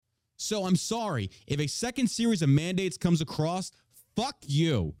So I'm sorry. If a second series of mandates comes across, fuck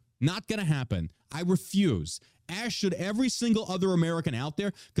you. Not going to happen. I refuse. As should every single other American out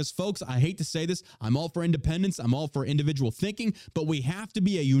there, because, folks, I hate to say this, I'm all for independence, I'm all for individual thinking, but we have to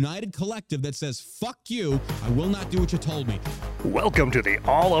be a united collective that says, fuck you, I will not do what you told me. Welcome to the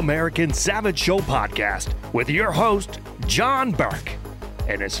All-American Savage Show podcast with your host, John Burke,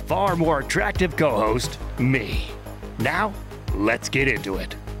 and his far more attractive co-host, me. Now, let's get into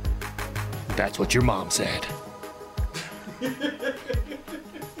it. That's what your mom said.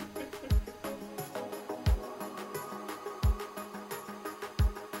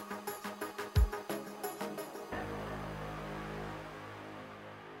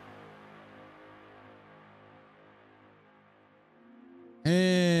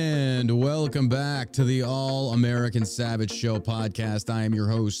 And welcome back to the All-American Savage Show podcast. I am your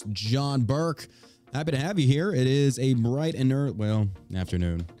host, John Burke. Happy to have you here. It is a bright and early,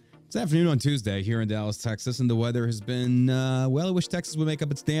 afternoon. It's afternoon on Tuesday here in Dallas, Texas, and the weather has been, I wish Texas would make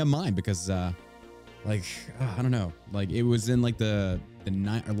up its damn mind because, I don't know, it was in the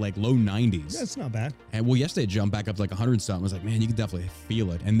low 90s. That's not bad. And yesterday it jumped back up to 100 something. I was like, man, you can definitely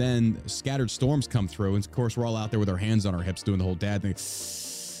feel it. And then scattered storms come through, and of course we're all out there with our hands on our hips doing the whole dad thing.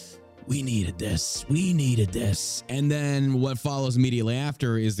 We needed this. We needed this. And then what follows immediately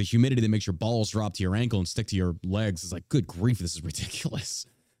after is the humidity that makes your balls drop to your ankle and stick to your legs. It's like, good grief, this is ridiculous.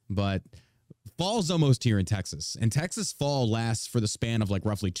 But fall's almost here in Texas. And Texas fall lasts for the span of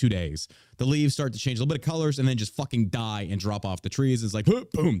roughly 2 days. The leaves start to change a little bit of colors and then just fucking die and drop off the trees. It's like,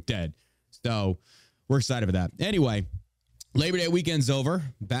 boom, dead. So we're excited for that. Anyway, Labor Day weekend's over.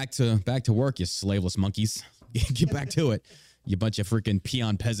 Back to work, you slaveless monkeys. Get back to it. You bunch of freaking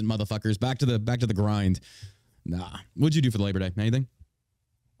peon peasant motherfuckers. Back to the grind. Nah. What'd you do for the Labor Day? Anything?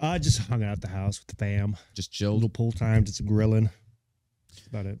 I just hung out at the house with the fam. Just A chilled? little pool time, just grilling. That's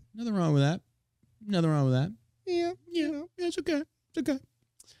about it. Nothing wrong with that. Nothing wrong with that. Yeah. It's okay. It's okay.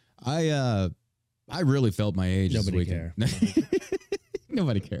 I really felt my age this Nobody weekend. care.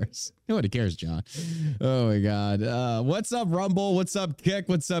 Nobody cares. Nobody cares, John. Oh my God. What's up, Rumble? What's up, Kick?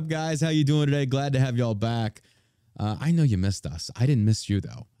 What's up, guys? How you doing today? Glad to have y'all back. I know you missed us. I didn't miss you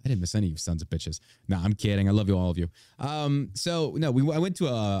though. I didn't miss any of you sons of bitches. No, I'm kidding. I love you, all of you. I went to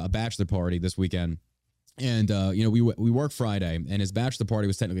a bachelor party this weekend. And, we work Friday, and his bachelor party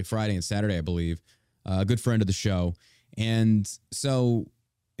was technically Friday and Saturday, I believe. A good friend of the show. And so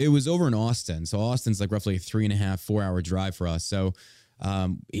it was over in Austin. So Austin's roughly a 3.5-4 hour drive for us. So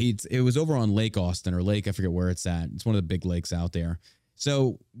it was over on Lake Austin or Lake, I forget where it's at. It's one of the big lakes out there.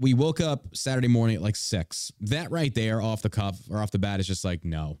 So we woke up Saturday morning at 6. That right there off the cuff or off the bat is just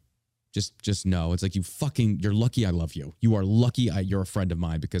no. Just no. It's you're lucky I love you. You are lucky you're a friend of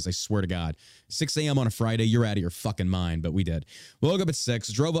mine because I swear to God, 6 a.m. on a Friday, you're out of your fucking mind. But we did. We woke up at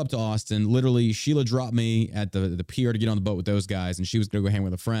 6, drove up to Austin. Literally, Sheila dropped me at the pier to get on the boat with those guys, and she was going to go hang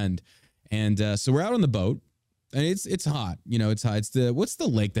with a friend. And so we're out on the boat, and it's hot. It's hot. It's what's the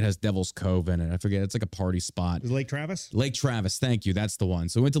lake that has Devil's Cove in it? I forget. It's like a party spot. Is it Lake Travis? Lake Travis. Thank you. That's the one.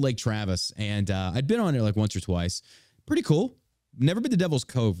 So we went to Lake Travis, and I'd been on it once or twice. Pretty cool. Never been to Devil's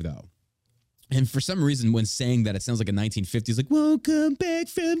Cove, though. And for some reason, when saying that, it sounds like a 1950s, welcome back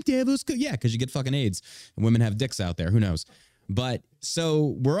from Devil's Cove. Yeah, because you get fucking AIDS and women have dicks out there. Who knows? But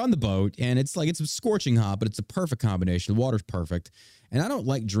so we're on the boat, and it's scorching hot, but it's a perfect combination. The water's perfect. And I don't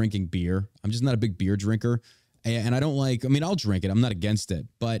like drinking beer. I'm just not a big beer drinker. And I don't I'll drink it. I'm not against it.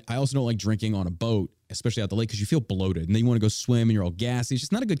 But I also don't like drinking on a boat, especially out the lake, because you feel bloated. And then you want to go swim, and you're all gassy. It's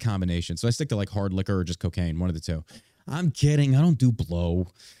just not a good combination. So I stick to hard liquor or just cocaine, one of the two. I'm kidding. I don't do blow.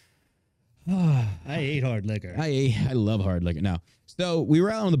 I ate hard liquor. I love hard liquor. Now, so we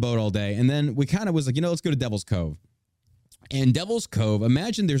were out on the boat all day, and then we kind of was let's go to Devil's Cove. And Devil's Cove,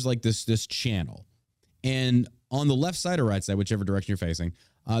 imagine there's this channel, and on the left side or right side, whichever direction you're facing,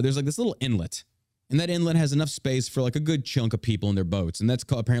 there's this little inlet, and that inlet has enough space for a good chunk of people in their boats, and that's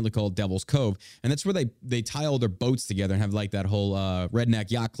apparently called Devil's Cove, and that's where they tie all their boats together and have that whole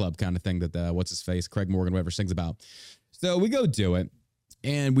redneck yacht club kind of thing that what's his face, Craig Morgan, whatever, sings about. So we go do it.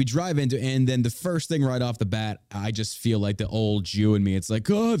 And we drive into, and then the first thing right off the bat, I just feel like the old Jew in me. It's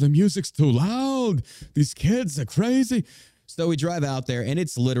oh, the music's too loud. These kids are crazy. So we drive out there, and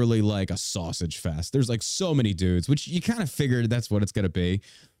it's literally like a sausage fest. There's so many dudes, which you kind of figured that's what it's going to be.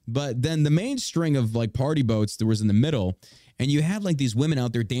 But then the main string of party boats that was in the middle, and you had these women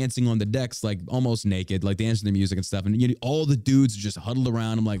out there dancing on the decks, almost naked, dancing to music and stuff. And all the dudes just huddled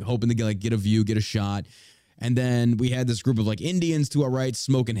around them, hoping to get a view, get a shot. And then we had this group of Indians to our right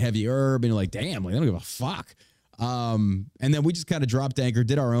smoking heavy herb, and you're damn, they don't give a fuck. And then we just kind of dropped anchor,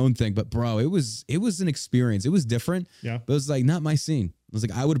 did our own thing. But bro, it was an experience. It was different. Yeah. But it was not my scene. was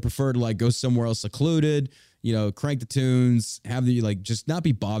like, I would have preferred to like go somewhere else secluded, you know, crank the tunes, have the like, just not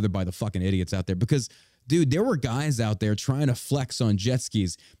be bothered by the fucking idiots out there. Because, dude, there were guys out there trying to flex on jet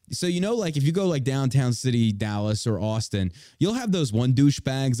skis. So, you know, like if you go like downtown city, Dallas or Austin, you'll have those one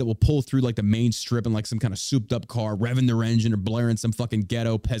douchebags that will pull through like the main strip in like some kind of souped up car, revving their engine or blaring some fucking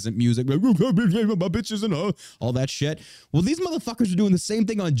ghetto peasant music, like, my bitches and all that shit. Well, these motherfuckers are doing the same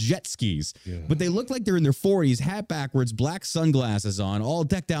thing on jet skis, but they look like they're in their 40s, hat backwards, black sunglasses on, all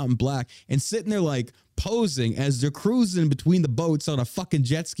decked out in black, and sitting there like posing as they're cruising between the boats on a fucking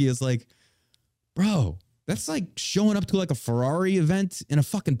jet ski. Is like, bro, that's like showing up to like a Ferrari event in a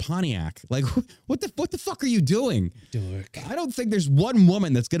fucking Pontiac. Like, what the fuck are you doing? Dork. I don't think there's one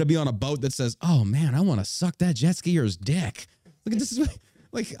woman that's gonna be on a boat that says, "Oh man, I want to suck that jet skier's dick." Look at this.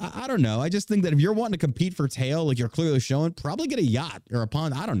 Like, I don't know. I just think that if you're wanting to compete for tail, like you're clearly showing, probably get a yacht or a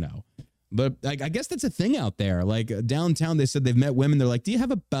pond. I don't know. But like, I guess that's a thing out there. Like downtown, they said they've met women. They're like, "Do you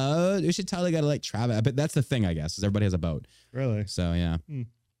have a boat? You should totally got to like travel." But that's the thing, I guess, is everybody has a boat. Really? So yeah.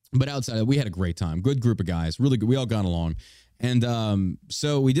 But outside of that, we had a great time. Good group of guys. Really good. We all got along. And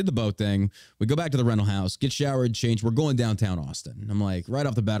so we did the boat thing. We go back to the rental house, get showered, changed. We're going downtown Austin. I'm like, right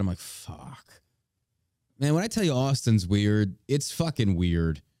off the bat, I'm like, fuck. Man, when I tell you Austin's weird, it's fucking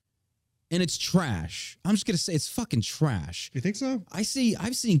weird. And it's trash. I'm just going to say it's fucking trash. You think so? I've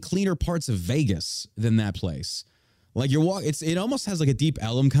seen cleaner parts of Vegas than that place. Like it almost has like a Deep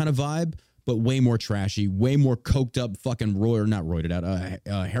Ellum kind of vibe, but way more trashy, way more coked up fucking not roided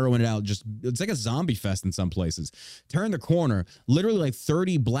out, heroin out. Just, it's like a zombie fest in some places. Turn the corner, literally like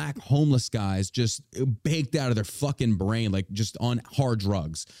 30 black homeless guys just baked out of their fucking brain, like just on hard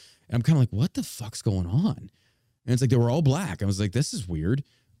drugs. And I'm kind of like, what the fuck's going on? And it's like, they were all black. I was like, this is weird.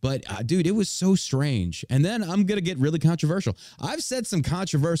 But dude, it was so strange. And then I'm going to get really controversial. I've said some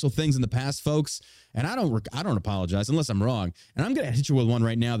controversial things in the past, folks, and I don't apologize unless I'm wrong. And I'm going to hit you with one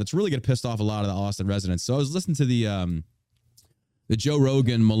right now that's really going to piss off a lot of the Austin residents. So I was listening to the Joe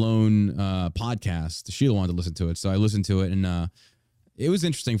Rogan Malone podcast. Sheila wanted to listen to it. So I listened to it, and it was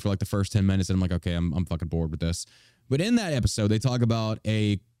interesting for like the first 10 minutes. And I'm like, okay, I'm fucking bored with this. But in that episode, they talk about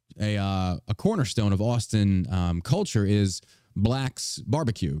a cornerstone of Austin culture is Black's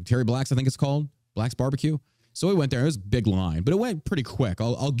Barbecue. Terry Black's, I think it's called. Black's Barbecue. So we went there. It was a big line, but it went pretty quick.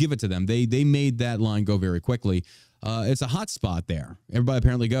 I'll give it to them. They made that line go very quickly. It's a hot spot there. Everybody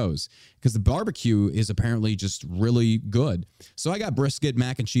apparently goes because the barbecue is apparently just really good. So I got brisket,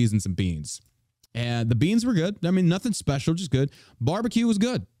 mac and cheese, and some beans. And the beans were good. I mean, nothing special, just good. Barbecue was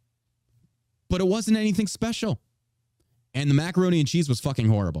good, but it wasn't anything special. And the macaroni and cheese was fucking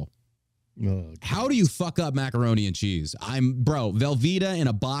horrible. Oh, how do you fuck up macaroni and cheese? Bro, Velveeta in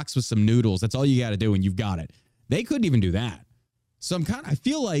a box with some noodles. That's all you got to do, and you've got it. They couldn't even do that. So I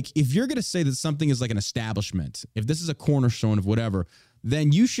feel like if you're going to say that something is like an establishment, if this is a cornerstone of whatever,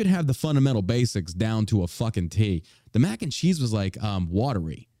 then you should have the fundamental basics down to a fucking T. The mac and cheese was like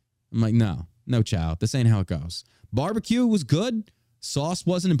watery. I'm like, no, child. This ain't how it goes. Barbecue was good. Sauce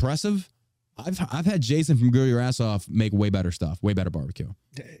wasn't impressive. I've had Jason from Grill Your Ass Off make way better stuff, way better barbecue.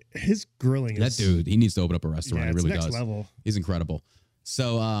 His grilling that dude, he needs to open up a restaurant. Yeah, he really next does. Level. He's incredible.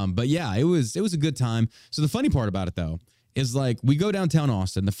 So, but yeah, it was a good time. So the funny part about it though is like we go downtown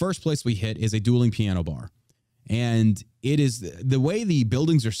Austin. The first place we hit is a dueling piano bar, and it is the way the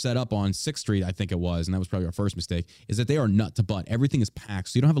buildings are set up on 6th Street. I think it was, and that was probably our first mistake. Is that they are nut to butt. Everything is packed,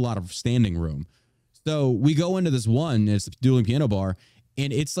 so you don't have a lot of standing room. So we go into this one. It's the dueling piano bar.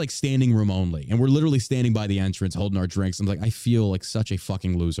 And it's like standing room only. And we're literally standing by the entrance holding our drinks. I'm like, I feel like such a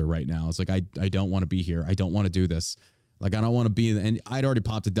fucking loser right now. It's like, I don't want to be here. I don't want to do this. Like, I don't want to be. And I'd already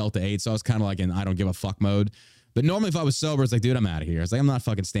popped a Delta 8. So I was kind of like in I don't give a fuck mode. But normally if I was sober, it's like, dude, I'm out of here. It's like, I'm not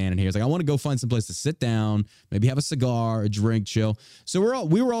fucking standing here. It's like, I want to go find some place to sit down, maybe have a cigar, a drink, chill. So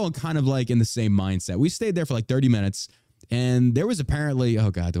we were all kind of like in the same mindset. We stayed there for like 30 minutes. And there was apparently,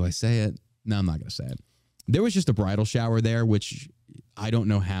 oh God, do I say it? No, I'm not going to say it. There was just a bridal shower there, which I don't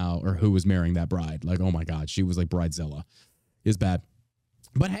know how or who was marrying that bride. Like, oh my God, she was like Bridezilla. It's bad.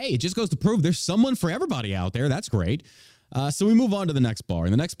 But hey, it just goes to prove there's someone for everybody out there. That's great. So we move on to the next bar.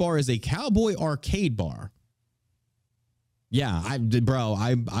 And the next bar is a cowboy arcade bar. Yeah,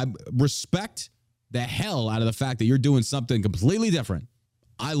 I respect the hell out of the fact that you're doing something completely different.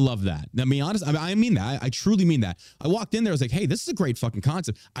 I love that. I mean, honestly, I mean that. I truly mean that. I walked in there. I was like, hey, this is a great fucking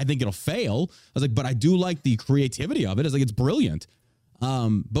concept. I think it'll fail. I was like, but I do like the creativity of it. It's like, it's brilliant.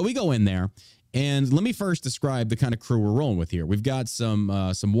 But we go in there, and let me first describe the kind of crew we're rolling with here. We've got some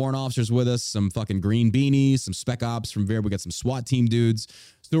warrant officers with us, some fucking green beanies, some spec ops from there. We got some SWAT team dudes.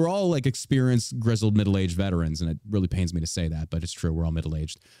 So we're all like experienced, grizzled, middle-aged veterans, and it really pains me to say that, but it's true. We're all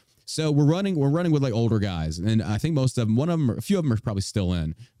middle-aged. So we're running with like older guys. And I think most of them, a few of them are probably still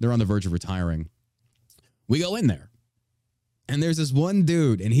in. They're on the verge of retiring. We go in there. And there's this one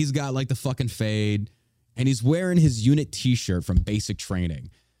dude, and he's got like the fucking fade, and he's wearing his unit t-shirt from basic training.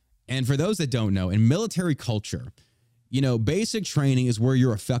 And for those that don't know, in military culture, basic training is where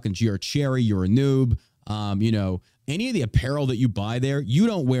you're a cherry, you're a noob. Any of the apparel that you buy there, you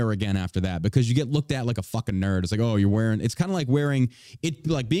don't wear again after that because you get looked at like a fucking nerd. It's like, oh, it's kind of like wearing it,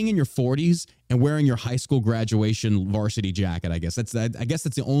 like being in your 40s and wearing your high school graduation varsity jacket. I guess that's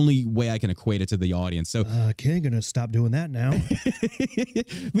the only way I can equate it to the audience. So, King, gonna stop doing that now.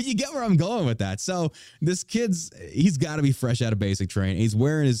 But you get where I'm going with that. So this he's got to be fresh out of basic training. He's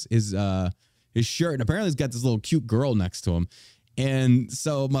wearing his shirt, and apparently he's got this little cute girl next to him. And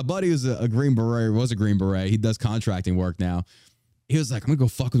so my buddy was a Green Beret. He does contracting work now. He was like, I'm going to go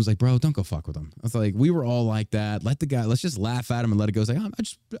fuck with him. I was like, bro, don't go fuck with him. I was like, we were all like that. Let the guy, let's just laugh at him and let it go. I was like, I'm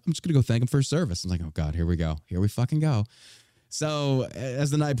just going to go thank him for his service. I'm like, oh God, here we go. Here we fucking go. So as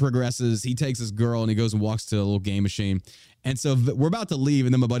the night progresses, he takes this girl and he goes and walks to a little game machine. And so we're about to leave.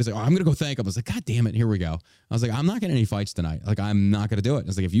 And then my buddy's like, oh, I'm going to go thank him. I was like, God damn it. Here we go. I was like, I'm not getting any fights tonight. Like, I'm not going to do it. I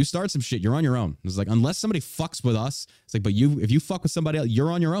was like, if you start some shit, you're on your own. I was like, unless somebody fucks with us. It's like, but if you fuck with somebody else,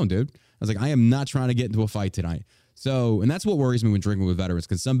 you're on your own, dude. I was like, I am not trying to get into a fight tonight. So, and that's what worries me when drinking with veterans,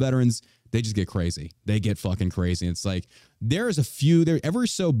 because some veterans, they just get crazy. They get fucking crazy. It's like, there's a few, every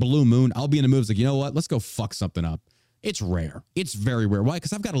so blue moon, I'll be in the mood. It's like, you know what? Let's go fuck something up. It's rare. It's very rare. Why?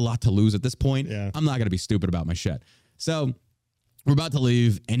 Because I've got a lot to lose at this point. Yeah. I'm not going to be stupid about my shit. So we're about to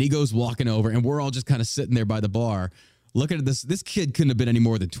leave, and he goes walking over, and we're all just kind of sitting there by the bar looking at this. This kid couldn't have been any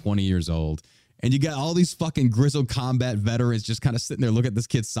more than 20 years old. And you got all these fucking grizzled combat veterans just kind of sitting there looking at this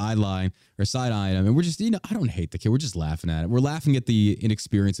kid's side-eyeing him. And we're just, I don't hate the kid. We're just laughing at it. We're laughing at the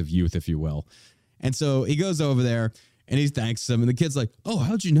inexperience of youth, if you will. And so he goes over there, and he thanks him, and the kid's like, oh,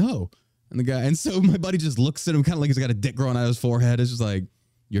 how'd you know? And so my buddy just looks at him kind of like he's got a dick growing out of his forehead. It's just like,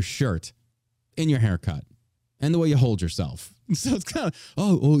 your shirt and your haircut and the way you hold yourself. So it's kind of,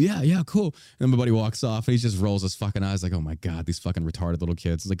 oh, yeah, cool. And then my buddy walks off, and he just rolls his fucking eyes like, oh my God, these fucking retarded little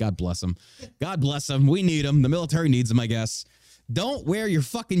kids. It's like, God bless them. God bless them. We need them. The military needs them, I guess. Don't wear your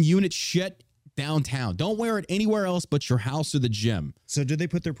fucking unit shit downtown. Don't wear it anywhere else but your house or the gym. So did they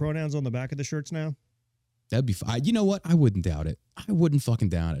put their pronouns on the back of the shirts now? That'd be fine. You know what? I wouldn't doubt it. I wouldn't fucking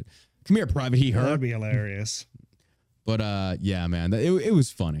doubt it. Come here, Private He, Her. That'd be hilarious. But yeah, man, it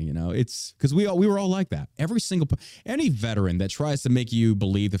was funny, It's because we were all like that. Any veteran that tries to make you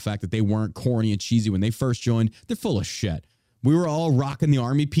believe the fact that they weren't corny and cheesy when they first joined, they're full of shit. We were all rocking the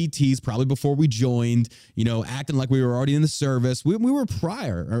Army PTs probably before we joined, acting like we were already in the service. We were we were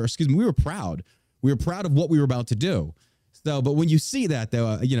proud. We were proud of what we were about to do. So, but when you see that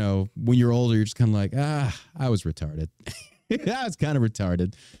though, when you're older, you're just kind of like, I was retarded. I was kind of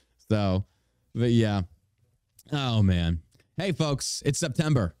retarded. So, but yeah. Oh, man. Hey, folks, it's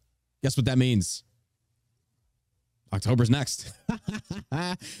September. Guess what that means? October's next.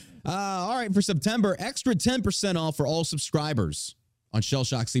 All right, for September, extra 10% off for all subscribers on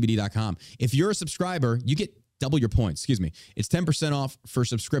shellshockcbd.com. If you're a subscriber, you get double your points. Excuse me. It's 10% off for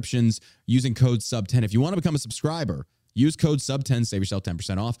subscriptions using code SUB10. If you want to become a subscriber, use code SUB10, save yourself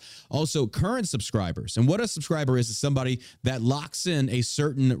 10% off. Also, current subscribers. And what a subscriber is somebody that locks in a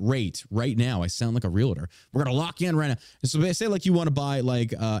certain rate right now. I sound like a realtor. We're going to lock in right now. So they say like you want to buy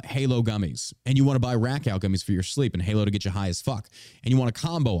like Halo gummies, and you want to buy Rack Out gummies for your sleep and Halo to get you high as fuck. And you want to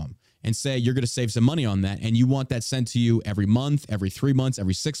combo them and say you're going to save some money on that. And you want that sent to you every month, every 3 months,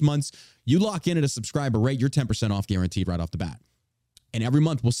 every 6 months. You lock in at a subscriber rate, you're 10% off guaranteed right off the bat. And every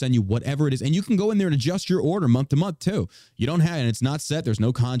month we'll send you whatever it is. And you can go in there and adjust your order month to month too. You don't have, and it's not set. There's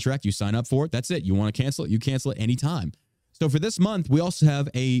no contract. You sign up for it. That's it. You want to cancel it. You cancel it anytime. So for this month, we also have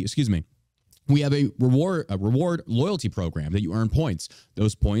we have a reward loyalty program that you earn points.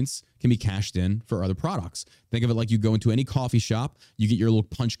 Those points can be cashed in for other products. Think of it like you go into any coffee shop, you get your little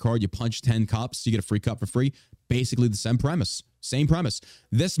punch card, you punch 10 cups, you get a free cup for free. Basically the same premise.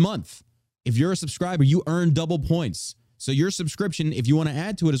 This month, if you're a subscriber, you earn double points. So your subscription, if you want to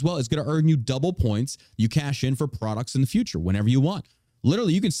add to it as well, is going to earn you double points. You cash in for products in the future whenever you want.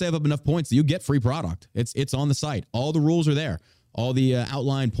 Literally, you can save up enough points that you get free product. It's on the site. All the rules are there. All the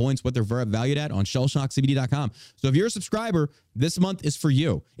outline points, what they're valued at on shellshockcbd.com. So if you're a subscriber, this month is for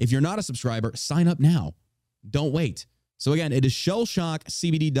you. If you're not a subscriber, sign up now. Don't wait. So again, it is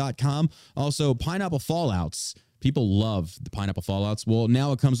shellshockcbd.com. Also, Pineapple Fallouts. People love the Pineapple Fallouts. Well,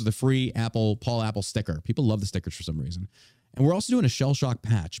 now it comes with a free Paul Apple sticker. People love the stickers for some reason. And we're also doing a Shell Shock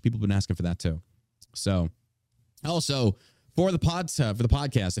patch. People have been asking for that too. So also, for the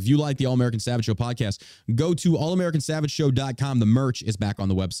podcast. If you like the All American Savage Show podcast, go to allamericansavageshow.com. The merch is back on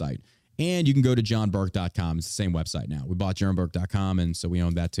the website. And you can go to johnburke.com. It's the same website now. We bought johnburke.com, and so we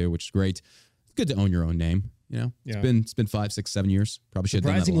own that too, which is great. It's good to own your own name. You know, it's been 5, 6, 7 years. Probably should have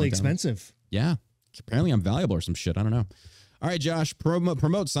done that a long Surprisingly time. expensive. Yeah. Apparently I'm valuable or some shit. I don't know. All right, Josh,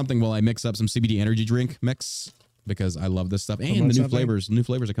 promote something while I mix up some CBD energy drink mix because I love this stuff. And Promote the something? new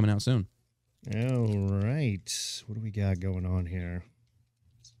flavors are coming out soon. All right. What do we got going on here?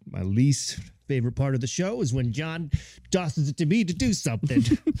 My least favorite part of the show is when John tosses it to me to do something.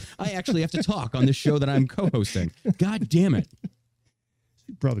 I actually have to talk on this show that I'm co-hosting. God damn it.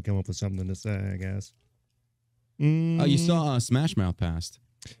 Should probably come up with something to say, I guess. Oh, you saw Smash Mouth passed.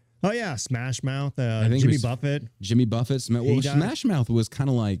 Oh, yeah. Smash Mouth. I think it Jimmy was Buffett. Jimmy Buffett. Well, He died. Smash Mouth was kind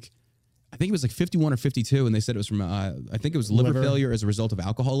of like, I think it was like 51 or 52, and they said it was from, I think it was liver failure as a result of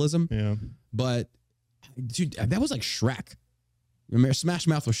alcoholism. Yeah. But, dude, that was like Shrek. Remember, Smash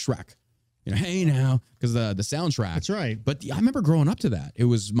Mouth was Shrek. You know, hey now, because the soundtrack. That's right. But I remember growing up to that. It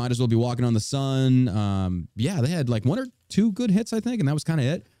was Might As Well Be Walking on the Sun. Yeah, they had like 1 or 2 good hits, I think, and that was kind of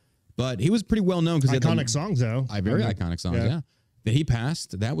it. But he was pretty well known because Iconic songs, though. Very iconic songs, Yeah. yeah. That he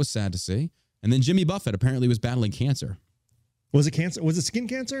passed. That was sad to see. And then Jimmy Buffett apparently was battling cancer. Was it cancer? Was it skin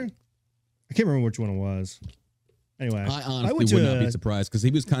cancer? I can't remember which one it was. Anyway, I honestly went would to, not be surprised because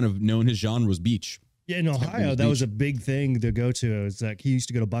he was kind of known, his genre was beach. Yeah, in Ohio, that was a big thing to go to. It's like he used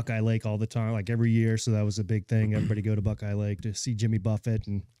to go to Buckeye Lake all the time, like every year. So that was a big thing. Everybody go to Buckeye Lake to see Jimmy Buffett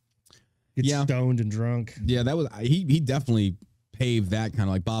and get stoned and drunk. Yeah, that was he definitely paved that kind of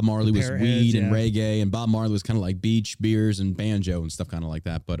like Bob Marley was Parrot weed heads, and yeah. reggae, and Bob Marley was kind of like beach, beers, and banjo and stuff kind of like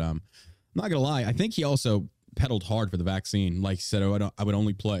that. But I'm not gonna lie, I think he also pedaled hard for the vaccine. Like he said, I would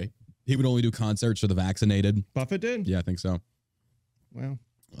only play. He would only do concerts for the vaccinated. Buffett did? Yeah, I think so. Well,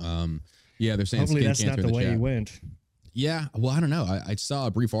 yeah, they're saying hopefully skin that's cancer not in the the way chat. he went. Yeah, well, I don't know. I saw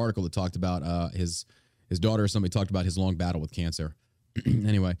a brief article that talked about his daughter or somebody talked about his long battle with cancer.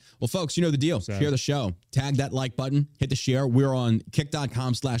 Anyway, well, folks, you know the deal. Share the show. Tag that like button. Hit the share. We're on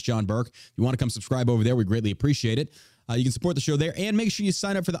kick.com/John Burke. If you want to come subscribe over there, we greatly appreciate it. You can support the show there, and make sure you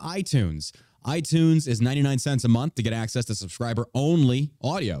sign up for the iTunes. iTunes is 99 cents a month to get access to subscriber-only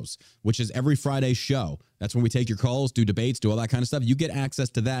audios, which is every Friday show. That's when we take your calls, do debates, do all that kind of stuff. You get access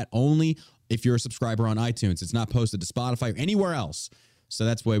to that only if you're a subscriber on iTunes. It's not posted to Spotify or anywhere else. So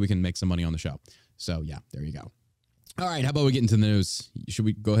that's the way we can make some money on the show. So, yeah, there you go. All right, how about we get into the news? Should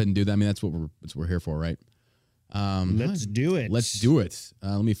we go ahead and do that? I mean, that's what we're here for, right? Let's do it. Let's do it.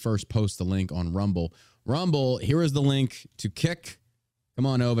 Let me first post the link on Rumble. Rumble, here is the link to Kick. Come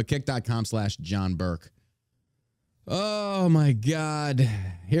on over, kick.com/John Burke. Oh, my God.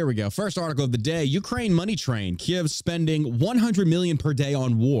 Here we go. First article of the day. Ukraine money train. Kiev spending $100 million per day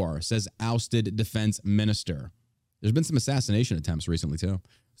on war, says ousted defense minister. There's been some assassination attempts recently, too.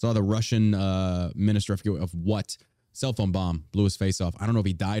 Saw the Russian minister, I forget of what, cell phone bomb, blew his face off. I don't know if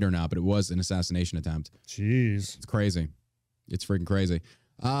he died or not, but it was an assassination attempt. Jeez. It's crazy. It's freaking crazy.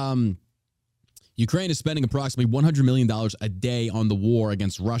 Ukraine is spending approximately $100 million a day on the war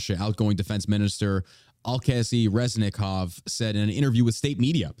against Russia, outgoing defense minister Alkesy Reznikov said in an interview with state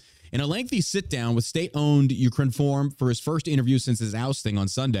media. In a lengthy sit-down with state-owned Ukrinform for his first interview since his ousting on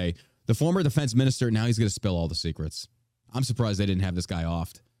Sunday, the former defense minister, now he's going to spill all the secrets. I'm surprised they didn't have this guy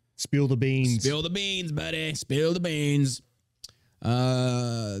offed. Spill the beans. Spill the beans, buddy. Spill the beans.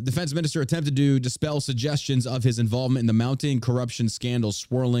 Defense minister attempted to dispel suggestions of his involvement in the mounting corruption scandals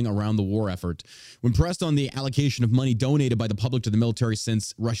swirling around the war effort. When pressed on the allocation of money donated by the public to the military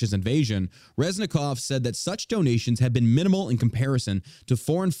since Russia's invasion, Reznikov said that such donations have been minimal in comparison to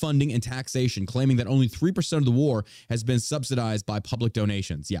foreign funding and taxation, claiming that only 3% of the war has been subsidized by public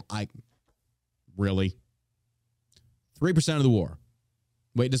donations. Yeah, really? 3% of the war.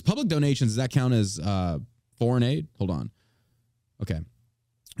 Wait, does public donations, does that count as foreign aid? Hold on. Okay.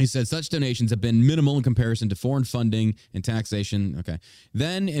 He said such donations have been minimal in comparison to foreign funding and taxation. Okay.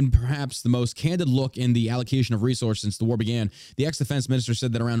 Then, in perhaps the most candid look in the allocation of resources since the war began, the ex-defense minister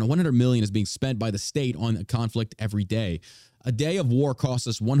said that around $100 million is being spent by the state on a conflict every day. A day of war costs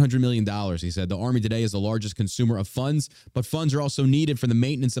us $100 million, he said. The Army today is the largest consumer of funds, but funds are also needed for the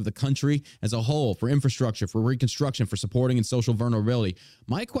maintenance of the country as a whole, for infrastructure, for reconstruction, for supporting and social vulnerability.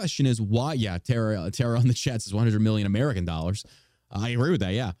 My question is why, Tara on the chat says $100 million American dollars. I agree with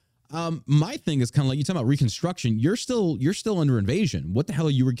that, yeah. My thing is kind of like, you talking about reconstruction, you're still under invasion. What the hell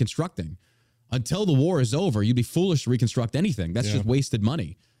are you reconstructing? Until the war is over, you'd be foolish to reconstruct anything. That's just wasted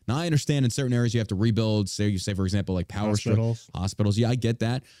money. Now, I understand in certain areas you have to rebuild, say, for example, like hospitals. Yeah, I get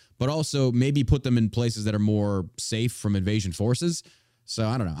that. But also maybe put them in places that are more safe from invasion forces. So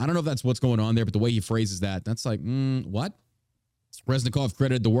I don't know. I don't know if that's what's going on there, but the way he phrases that, that's like, what? Reznikov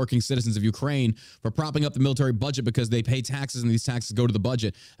credited the working citizens of Ukraine for propping up the military budget because they pay taxes and these taxes go to the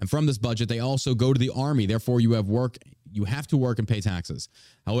budget. And from this budget, they also go to the army. Therefore, you have to work and pay taxes.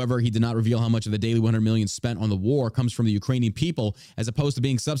 However, he did not reveal how much of the daily $100 million spent on the war comes from the Ukrainian people as opposed to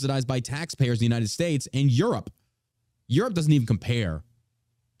being subsidized by taxpayers in the United States and Europe. Europe doesn't even compare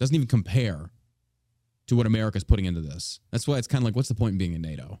to what America's putting into this. That's why it's kind of like, what's the point in being in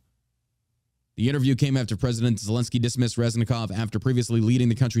NATO? The interview came after President Zelensky dismissed Reznikov after previously leading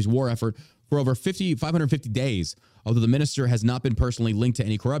the country's war effort for over 550 days. Although the minister has not been personally linked to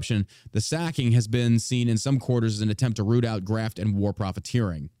any corruption, the sacking has been seen in some quarters as an attempt to root out graft and war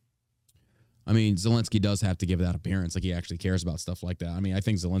profiteering. I mean, Zelensky does have to give that appearance like he actually cares about stuff like that. I mean, I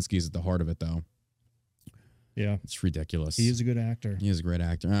think Zelensky is at the heart of it, though. Yeah. It's ridiculous. He is a good actor. He is a great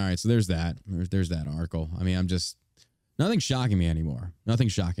actor. All right, so there's that. There's that article. I mean, nothing's shocking me anymore.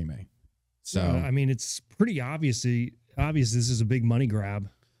 Nothing's shocking me. So I mean, it's pretty obvious this is a big money grab.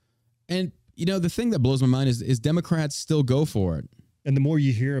 And, the thing that blows my mind is Democrats still go for it. And the more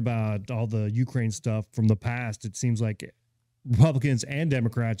you hear about all the Ukraine stuff from the past, it seems like Republicans and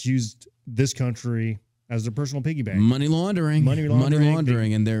Democrats used this country as their personal piggy bank. Money laundering.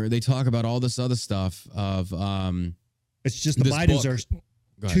 And they talk about all this other stuff of it's just the Bidens are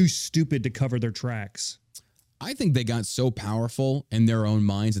too stupid to cover their tracks. I think they got so powerful in their own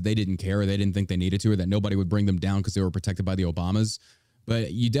minds that they didn't care, or they didn't think they needed to, or that nobody would bring them down because they were protected by the Obamas.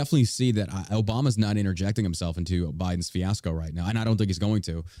 But you definitely see that Obama's not interjecting himself into Biden's fiasco right now, and I don't think he's going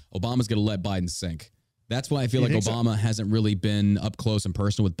to. Obama's going to let Biden sink. That's why I feel like Obama hasn't really been up close and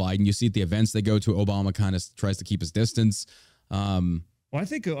personal with Biden. You see at the events they go to, Obama kind of tries to keep his distance. Well, I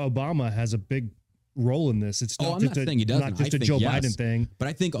think Obama has a big role in this. It's not I'm not saying he doesn't. Not just a Joe Biden thing. But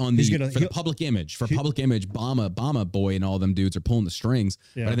I think for the public image, Obama boy and all them dudes are pulling the strings.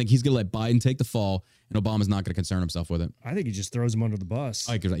 Yeah. But I think he's going to let Biden take the fall, and Obama's not going to concern himself with it. I think he just throws him under the bus.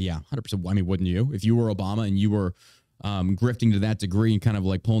 Yeah, 100%. I mean, wouldn't you? If you were Obama and you were grifting to that degree and kind of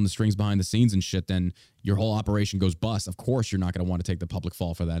like pulling the strings behind the scenes and shit, then your whole operation goes bust. Of course, you're not going to want to take the public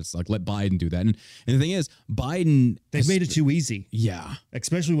fall for that. It's like, let Biden do that. And the thing is, Biden... They've made it too easy. Yeah.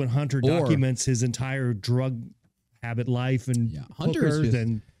 Especially when Hunter documents his entire drug habit life and hookers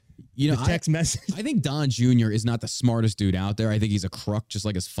and text message. I think Don Jr. is not the smartest dude out there. I think he's a crook just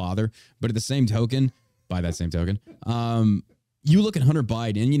like his father. But at the same token, you look at Hunter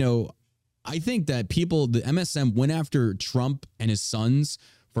Biden and, I think that the MSM went after Trump and his sons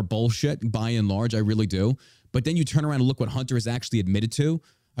for bullshit, by and large. I really do. But then you turn around and look what Hunter has actually admitted to.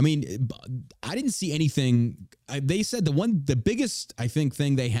 I mean, I didn't see anything. They said the biggest, I think,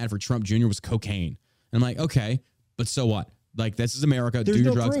 thing they had for Trump Jr. was cocaine. And I'm like, okay, but so what? Like, this is America. Do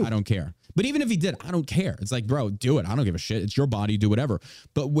your drugs. I don't care. But even if he did, I don't care. It's like, bro, do it. I don't give a shit. It's your body. Do whatever.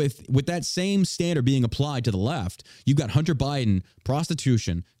 But with that same standard being applied to the left, you've got Hunter Biden,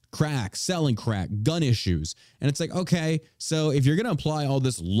 prostitution, crack, selling crack, gun issues. And it's like, okay, so if you're going to apply all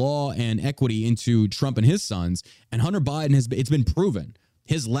this law and equity into Trump and his sons, and Hunter Biden it's been proven,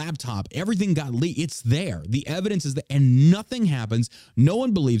 his laptop, everything got leaked. It's there. The evidence is there, and nothing happens. No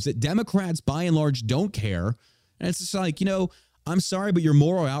one believes it. Democrats, by and large, don't care. And it's just like, I'm sorry, but your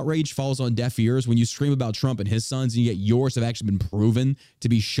moral outrage falls on deaf ears when you scream about Trump and his sons, and yet yours have actually been proven to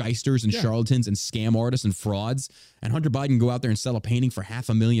be shysters and charlatans and scam artists and frauds. And Hunter Biden go out there and sell a painting for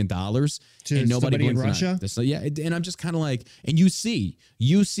 $500,000 to and nobody in Russia. So yeah, and I'm just kind of like, and you see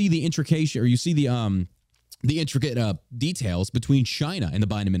the intrication, or you see the intricate details between China and the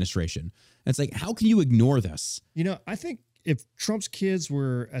Biden administration. And it's like, how can you ignore this? I think if Trump's kids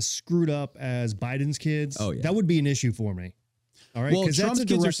were as screwed up as Biden's kids, that would be an issue for me. All right. Well, Trump's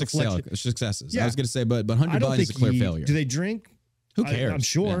kids are successes. Yeah. I was going to say, but Hunter Biden is a clear failure. Do they drink? Who cares? I'm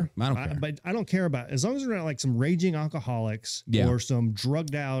sure. Yeah, I don't care. But I don't care about, as long as they're not like some raging alcoholics or some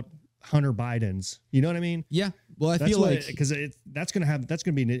drugged out Hunter Bidens. You know what I mean? Yeah. Well, I feel like because that's going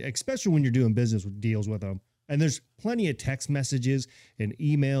to be, especially when you're doing business deals with them. And there's plenty of text messages and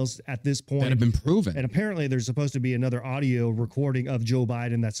emails at this point that have been proven. And apparently there's supposed to be another audio recording of Joe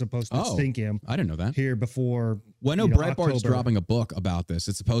Biden that's supposed to sink him. I didn't know that. Here before. Well, I know Breitbart's dropping a book about this.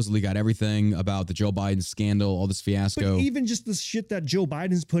 It supposedly got everything about the Joe Biden scandal, all this fiasco. But even just the shit that Joe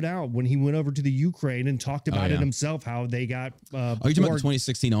Biden's put out when he went over to the Ukraine and talked about it himself, how they got. You're talking about the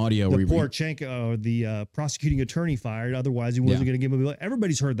 2016 audio? The Poroshenko, the prosecuting attorney fired. Otherwise, he wasn't going to give him a bill.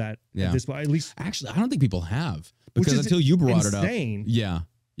 Everybody's heard that. At this point, at least. Actually, I don't think people have. Because until you brought it up.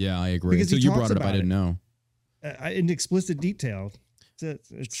 Yeah, I agree. Until you brought it up, I didn't know. In explicit detail.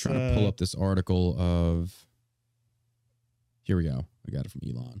 It's trying to pull up this article of. Here we go. I got it from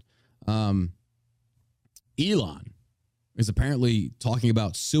Elon. Elon is apparently talking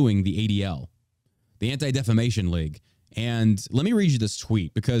about suing the ADL, the Anti-Defamation League, And let me read you this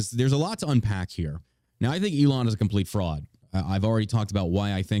tweet because there's a lot to unpack here. Now, I think Elon is a complete fraud. I've already talked about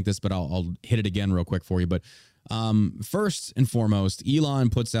why I think this, but I'll hit it again real quick for you. But first and foremost, Elon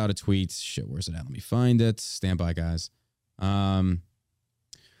puts out a tweet. Shit, where's it at? Let me find it. Stand by, guys. All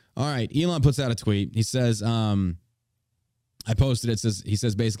right, Elon puts out a tweet. He says, I posted it. He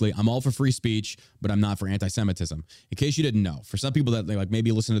says basically, I'm all for free speech, but I'm not for anti-Semitism. In case you didn't know, for some people that like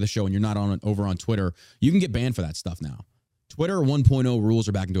maybe listen to the show and you're not over on Twitter, you can get banned for that stuff now. Twitter 1.0 rules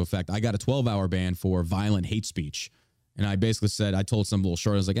are back into effect. I got a 12-hour ban for violent hate speech. And I basically said, I told some little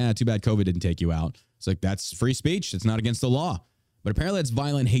short, I was like, too bad COVID didn't take you out. It's like, that's free speech. It's not against the law. But apparently it's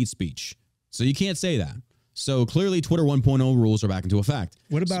violent hate speech. So you can't say that. So clearly Twitter 1.0 rules are back into effect.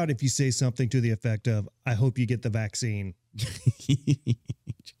 What about if you say something to the effect of, I hope you get the vaccine?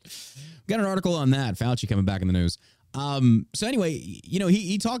 Got an article on that. Fauci coming back in the news. So anyway,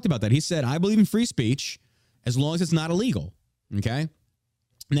 he talked about that. He said, I believe in free speech as long as it's not illegal. Okay.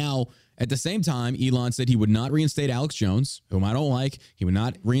 Now, at the same time, Elon said he would not reinstate Alex Jones, whom I don't like. He would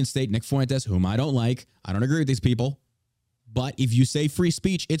not reinstate Nick Fuentes, whom I don't like. I don't agree with these people. But if you say free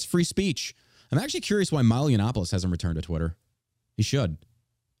speech, it's free speech. I'm actually curious why Milo Yiannopoulos hasn't returned to Twitter. He should.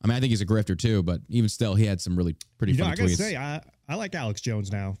 I mean, I think he's a grifter too, but even still, he had some really pretty funny tweets. I gotta say, I like Alex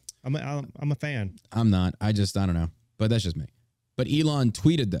Jones now. I'm a fan. I'm not. I don't know. But that's just me. But Elon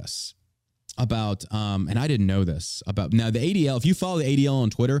tweeted this about, and I didn't know this, about, now the ADL, if you follow the ADL on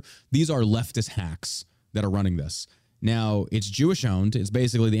Twitter, these are leftist hacks that are running this. Now, it's Jewish owned. It's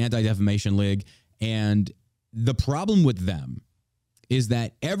basically the Anti-Defamation League. And the problem with them is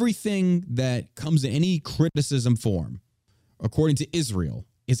that everything that comes in any criticism form, according to Israel,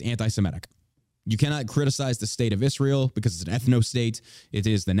 is anti-Semitic. You cannot criticize the state of Israel because it's an ethno-state. It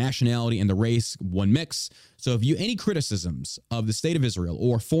is the nationality and the race, one mix. So if any criticisms of the state of Israel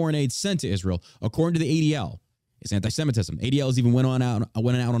or foreign aid sent to Israel, according to the ADL, is anti-Semitism. ADL has even went out on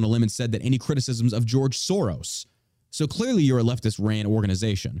a limb and said that any criticisms of George Soros. So clearly you're a leftist-ran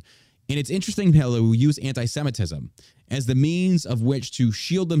organization. And it's interesting how they will use anti-Semitism as the means of which to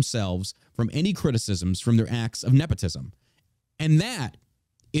shield themselves from any criticisms from their acts of nepotism. And that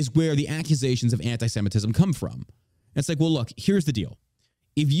is where the accusations of anti-Semitism come from. It's like, well, look, here's the deal.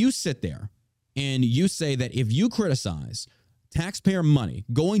 If you sit there and you say that if you criticize taxpayer money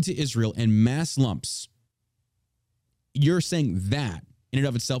going to Israel in mass lumps, you're saying that in and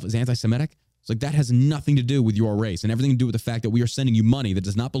of itself is anti-Semitic? It's like that has nothing to do with your race and everything to do with the fact that we are sending you money that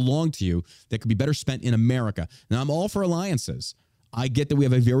does not belong to you that could be better spent in America. Now, I'm all for alliances. I get that we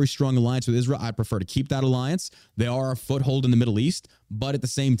have a very strong alliance with Israel. I prefer to keep that alliance. They are a foothold in the Middle East. But at the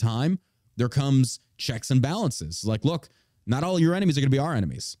same time, there comes checks and balances. Like, look, not all your enemies are going to be our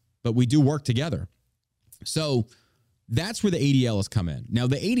enemies, but we do work together. So that's where the ADL has come in. Now,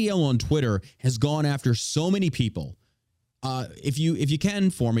 the ADL on Twitter has gone after so many people. If you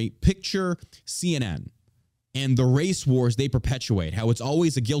can, for me, picture CNN and the race wars they perpetuate, how it's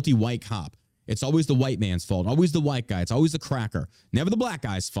always a guilty white cop. It's always the white man's fault, always the white guy. It's always the cracker, never the black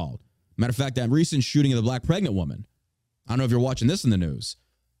guy's fault. Matter of fact, that recent shooting of the black pregnant woman, I don't know if you're watching this in the news.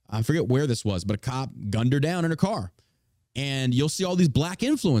 I forget where this was, but a cop gunned her down in her car. And you'll see all these black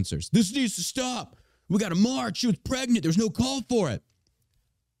influencers. This needs to stop. We got to march. She was pregnant. There's no call for it.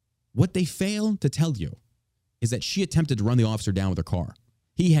 What they fail to tell you is that she attempted to run the officer down with her car.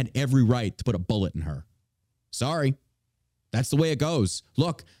 He had every right to put a bullet in her. Sorry. That's the way it goes.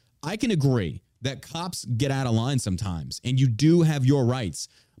 Look, I can agree that cops get out of line sometimes, and you do have your rights.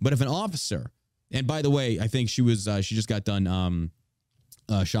 But if an officer, and by the way, I think she just got done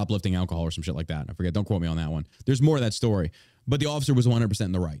shoplifting alcohol or some shit like that. I forget. Don't quote me on that one. There's more of that story. But the officer was 100%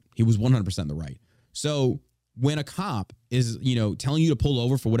 in the right. He was 100% in the right. So when a cop is, telling you to pull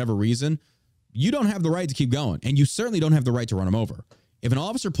over for whatever reason, you don't have the right to keep going. And you certainly don't have the right to run him over. If an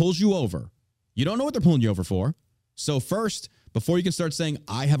officer pulls you over, you don't know what they're pulling you over for. So first, before you can start saying,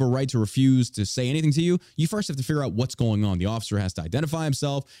 I have a right to refuse to say anything to you, you first have to figure out what's going on. The officer has to identify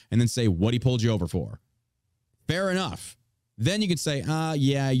himself and then say what he pulled you over for. Fair enough. Then you can say,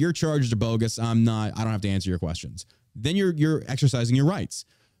 yeah, your charges are bogus. I don't have to answer your questions. Then you're exercising your rights.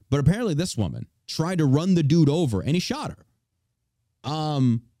 But apparently this woman tried to run the dude over and he shot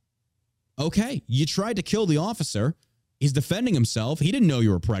her. Okay, you tried to kill the officer. He's defending himself. He didn't know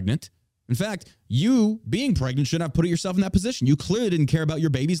you were pregnant. In fact, you being pregnant should not put yourself in that position. You clearly didn't care about your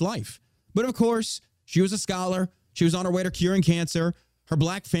baby's life. But of course, she was a scholar. She was on her way to curing cancer. Her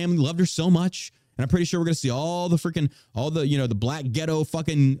black family loved her so much. And I'm pretty sure we're going to see all the black ghetto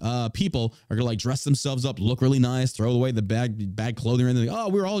fucking people are going to like dress themselves up, look really nice, throw away the bad clothing, and like, oh,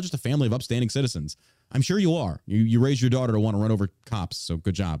 we're all just a family of upstanding citizens. I'm sure you are. You raised your daughter to want to run over cops, so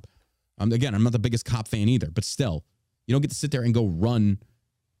good job. Again, I'm not the biggest cop fan either, but still, You don't get to sit there and go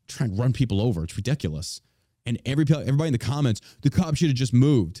try and run people over. It's ridiculous. And everybody in the comments, the cops should have just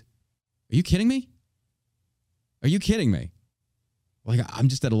moved. Are you kidding me? Are you kidding me? Like, I'm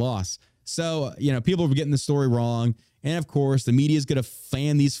just at a loss. So, people were getting the story wrong. And of course, the media is going to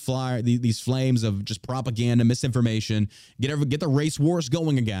fan these flames of just propaganda, misinformation, get the race wars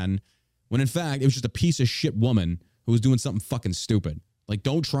going again. When in fact, it was just a piece of shit woman who was doing something fucking stupid. Like,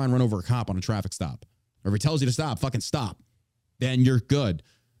 don't try and run over a cop on a traffic stop. Or if he tells you to stop, fucking stop. Then you're good.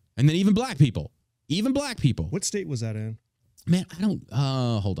 And then even black people. What state was that in? Man, I don't,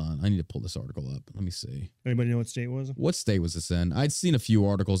 hold on. I need to pull this article up. Let me see. Anybody know what state it was? What state was this in? I'd seen a few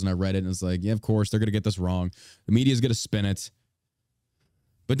articles and I read it and it's like, yeah, of course, they're going to get this wrong. The media's going to spin it.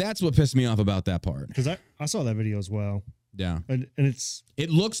 But that's what pissed me off about that part. Because I saw that video as well. Yeah. And it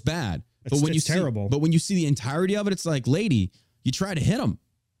looks bad. It's terrible. But when you see the entirety of it, it's like, lady, you try to hit him.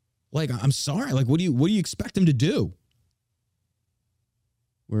 Like, I'm sorry. Like, what do you expect him to do?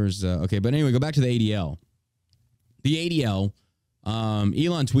 Okay, but anyway, go back to the ADL. The ADL,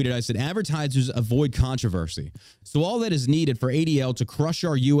 Elon tweeted, I said, advertisers avoid controversy. So all that is needed for ADL to crush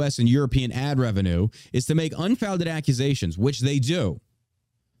our U.S. and European ad revenue is to make unfounded accusations, which they do.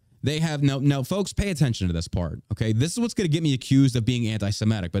 They have, no, folks, pay attention to this part, okay? This is what's going to get me accused of being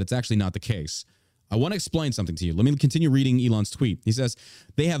anti-Semitic, but it's actually not the case. I want to explain something to you. Let me continue reading Elon's tweet. He says,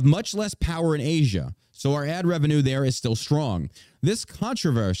 they have much less power in Asia, so our ad revenue there is still strong. This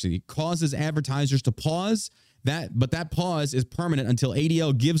controversy causes advertisers to pause, but that pause is permanent until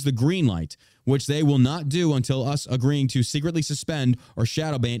ADL gives the green light, which they will not do until us agreeing to secretly suspend or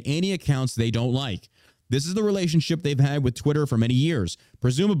shadow ban any accounts they don't like. This is the relationship they've had with Twitter for many years.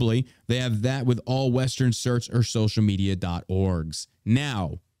 Presumably, they have that with all Western search or social media.orgs.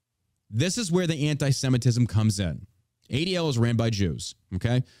 Now, this is where the anti-Semitism comes in. ADL is ran by Jews,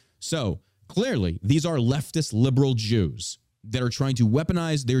 okay? So, clearly, these are leftist liberal Jews that are trying to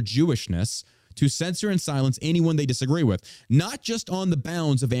weaponize their Jewishness to censor and silence anyone they disagree with, not just on the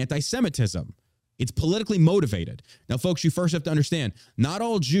bounds of anti-Semitism. It's politically motivated. Now, folks, you first have to understand, not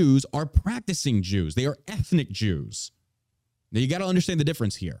all Jews are practicing Jews. They are ethnic Jews. Now, you got to understand the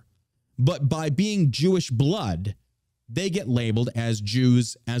difference here. But by being Jewish blood, they get labeled as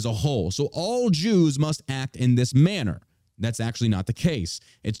Jews as a whole. So all Jews must act in this manner. That's actually not the case.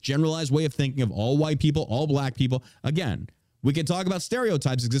 It's generalized way of thinking of all white people, all black people. Again, we can talk about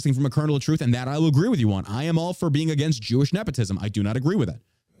stereotypes existing from a kernel of truth, and that I will agree with you on. I am all for being against Jewish nepotism. I do not agree with it.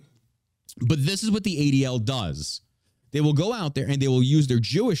 But this is what the ADL does. They will go out there and they will use their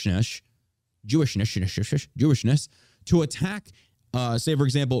Jewishness to attack, say, for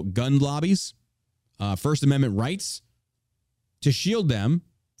example, gun lobbies, First Amendment rights, to shield them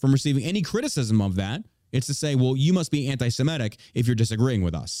from receiving any criticism of that. It's to say, well, you must be anti-Semitic if you're disagreeing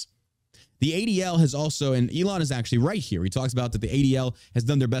with us. The ADL has also, and Elon is actually right here. He talks about that the ADL has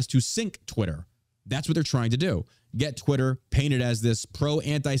done their best to sink Twitter. That's what they're trying to do. Get Twitter painted as this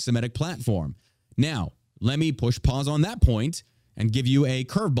pro-anti-Semitic platform. Now, let me push pause on that point and give you a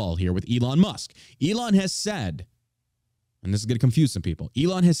curveball here with Elon Musk. Elon has said, and this is going to confuse some people,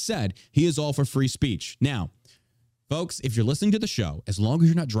 Elon has said he is all for free speech. Now, folks, if you're listening to the show, as long as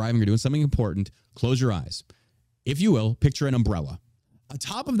you're not driving or doing something important, close your eyes. If you will, picture an umbrella.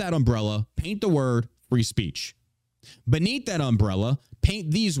 Atop of that umbrella, paint the word free speech. Beneath that umbrella,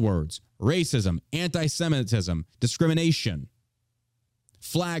 paint these words: racism, anti-Semitism, discrimination,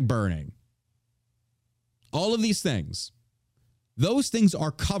 flag burning. All of these things. Those things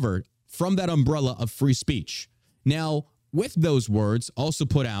are covered from that umbrella of free speech. Now, with those words, also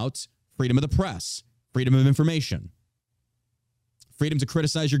put out freedom of the press, freedom of information, freedom to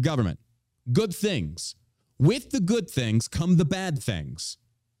criticize your government. Good things. With the good things come the bad things.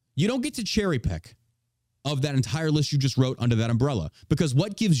 You don't get to cherry pick of that entire list you just wrote under that umbrella, because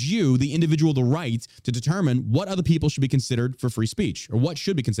what gives you, the individual, the right to determine what other people should be considered for free speech, or what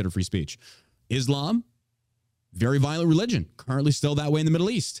should be considered free speech? Islam, very violent religion, currently still that way in the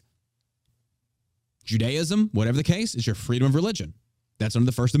Middle East. Judaism, whatever the case, is your freedom of religion. That's under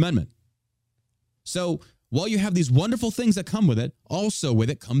the First Amendment. So while you have these wonderful things that come with it, also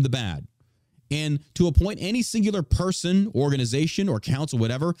with it come the bad. And to appoint any singular person, organization, or council,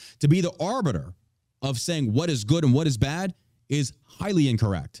 whatever, to be the arbiter of saying what is good and what is bad is highly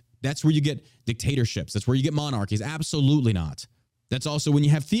incorrect. That's where you get dictatorships. That's where you get monarchies. Absolutely not. That's also when you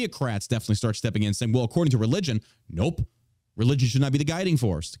have theocrats definitely start stepping in and saying, well, according to religion, nope, religion should not be the guiding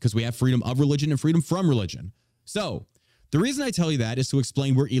force, because we have freedom of religion and freedom from religion. So the reason I tell you that is to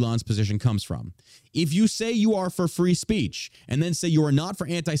explain where Elon's position comes from. If you say you are for free speech and then say you are not for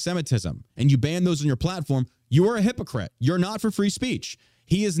anti-Semitism and you ban those on your platform, you are a hypocrite. You're not for free speech.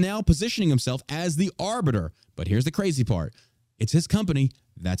 He is now positioning himself as the arbiter. But here's the crazy part. It's his company.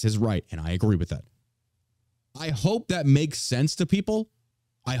 That's his right. And I agree with that. I hope that makes sense to people.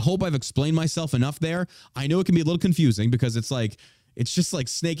 I hope I've explained myself enough there. I know it can be a little confusing because it's just like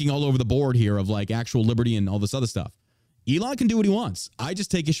snaking all over the board here of like actual liberty and all this other stuff. Elon can do what he wants. I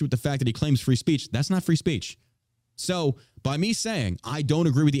just take issue with the fact that he claims free speech. That's not free speech. So by me saying I don't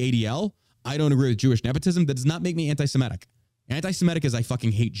agree with the ADL, I don't agree with Jewish nepotism, that does not make me anti-Semitic. Anti-Semitic is I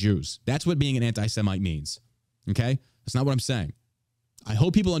fucking hate Jews. That's what being an anti-Semite means. Okay? That's not what I'm saying. I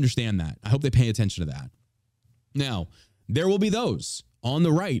hope people understand that. I hope they pay attention to that. Now, there will be those on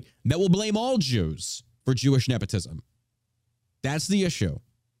the right that will blame all Jews for Jewish nepotism. That's the issue.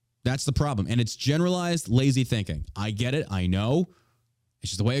 That's the problem. And it's generalized lazy thinking. I get it. I know.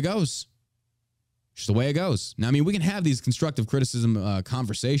 It's just the way it goes. It's just the way it goes. Now, I mean, we can have these constructive criticism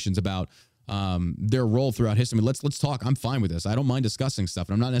conversations about their role throughout history. I mean, let's talk. I'm fine with this. I don't mind discussing stuff,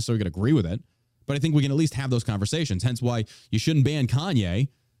 and I'm not necessarily going to agree with it. But I think we can at least have those conversations. Hence why you shouldn't ban Kanye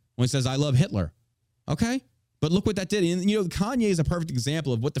when he says, I love Hitler. Okay? But look what that did. And, Kanye is a perfect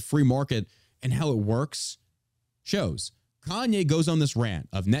example of what the free market and how it works shows. Kanye goes on this rant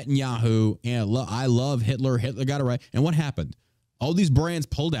of Netanyahu and I love Hitler. Hitler got it right. And what happened? All these brands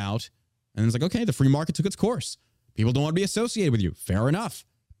pulled out, and it's like, okay, the free market took its course. People don't want to be associated with you. Fair enough.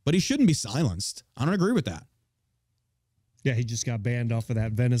 But he shouldn't be silenced. I don't agree with that. Yeah, he just got banned off of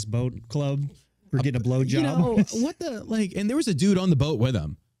that Venice boat club for getting a blowjob. What the, like, and there was a dude on the boat with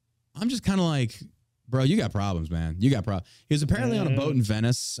him. I'm just kind of like, bro, you got problems, man. You got problems. He was apparently on a boat in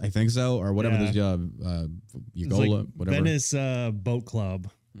Venice, I think so, or whatever. Yeah. Ugola, whatever. Venice boat club.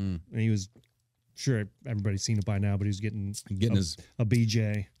 And he was, sure, everybody's seen it by now, but he was getting a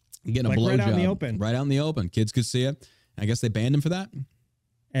BJ. Getting a blowjob. Right out in the open. Right out in the open. Kids could see it. I guess they banned him for that.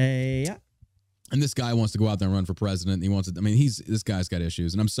 Yeah. And this guy wants to go out there and run for president. He wants it. I mean, this guy's got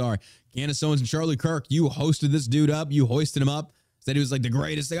issues. And I'm sorry. Candace Owens and Charlie Kirk, you hosted this dude up. You hoisted him up. Said he was like the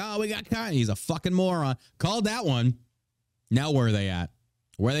greatest thing. Oh, we got Kanye. He's a fucking moron. Called that one. Now where are they at?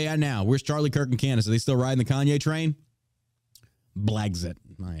 Where are they at now? Where's Charlie Kirk and Candace? Are they still riding the Kanye train? Blags it.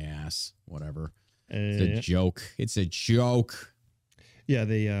 My ass. Whatever. It's a joke. It's a joke. Yeah,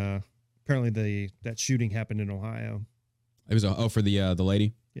 they apparently that shooting happened in Ohio. It was for the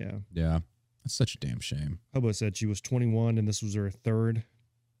lady. Yeah. Yeah. That's such a damn shame. Hobo said she was 21 and this was her third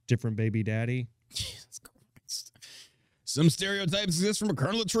different baby daddy. Jesus Christ. Some stereotypes exist from a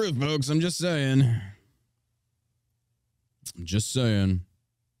kernel of truth, folks. I'm just saying.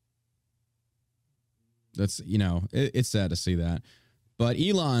 That's, it's sad to see that. But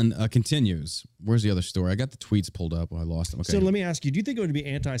Elon continues. Where's the other story? I got the tweets pulled up. I lost them. Okay. So let me ask you, do you think it would be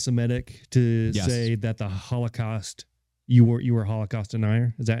anti-Semitic to say that the Holocaust, you were a Holocaust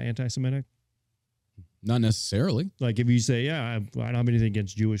denier? Is that anti-Semitic? Not necessarily. Like if you say, I don't have anything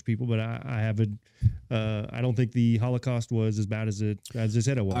against Jewish people, but I don't think the Holocaust was as bad as they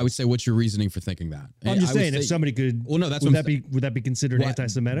said it was. I would say, what's your reasoning for thinking that? I'm just saying, if somebody could, would that be considered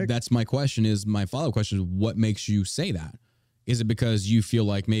anti-Semitic? That's my question. My follow-up question is, what makes you say that? Is it because you feel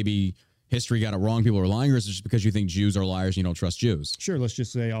like maybe history got it wrong, people are lying, or is it just because you think Jews are liars and you don't trust Jews? Sure, let's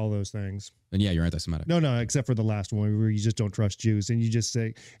just say all those things. Then yeah, you're anti-Semitic. No, except for the last one where you just don't trust Jews, and you just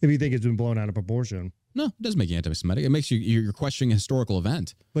say, if you think it's been blown out of proportion. No, it doesn't make you anti-Semitic. It makes you're questioning a historical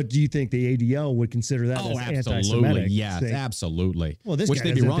event. But do you think the ADL would consider that as anti-Semitic? Yes, absolutely. Well, this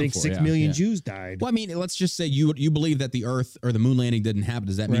guy doesn't think 6 million Jews died. Well, I mean, let's just say you believe that the Earth or the moon landing didn't happen.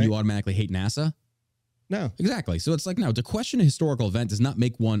 Does that mean you automatically hate NASA? No. Exactly. So it's like, no, to question a historical event does not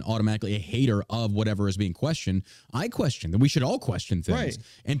make one automatically a hater of whatever is being questioned. I question that we should all question things. Right.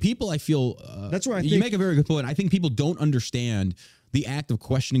 And people, I feel, that's where you make a very good point. I think people don't understand the act of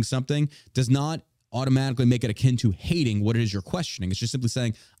questioning something does not automatically make it akin to hating what it is you're questioning. It's just simply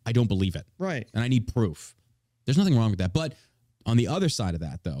saying, I don't believe it. Right. And I need proof. There's nothing wrong with that. But on the other side of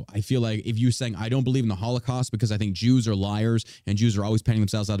that, though, I feel like if you're saying, I don't believe in the Holocaust because I think Jews are liars and Jews are always painting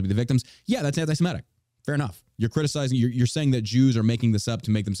themselves out to be the victims, yeah, that's anti-Semitic. Fair enough. You're criticizing, you're saying that Jews are making this up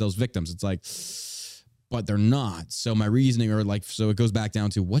to make themselves victims. It's like, but they're not. So my reasoning, so it goes back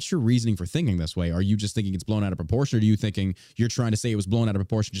down to, what's your reasoning for thinking this way? Are you just thinking it's blown out of proportion, or are you thinking you're trying to say it was blown out of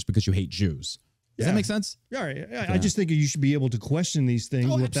proportion just because you hate Jews? Does that make sense? Yeah, I just think you should be able to question these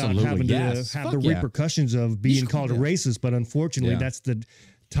things without having to have the repercussions of being called a racist. But unfortunately, that's the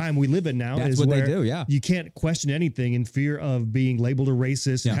time we live in now. That's is what where they do, yeah. You can't question anything in fear of being labeled a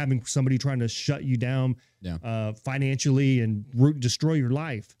racist and having somebody trying to shut you down financially and destroy your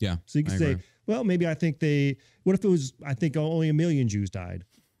life. Yeah. So you can say, well, maybe I think what if it was, I think only 1 million Jews died.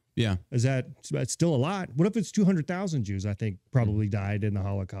 Yeah. That's still a lot. What if it's 200,000 Jews, I think, probably died in the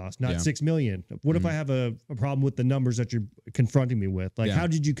Holocaust, not 6 million? What if I have a problem with the numbers that you're confronting me with? Like, how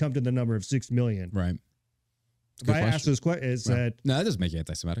did you come to the number of 6 million? Right. If I ask those questions, no, that doesn't make you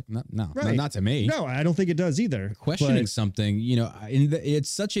anti-Semitic. No, not to me. No, I don't think it does either. Questioning something, it's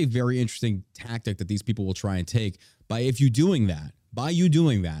such a very interesting tactic that these people will try and take. By you doing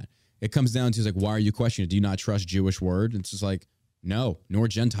that, it comes down to like, why are you questioning it? Do you not trust Jewish word? It's just like, no, nor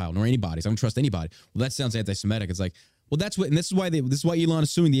Gentile, nor anybody. I don't trust anybody. Well, that sounds anti-Semitic. It's like, well, that's what, and this is why Elon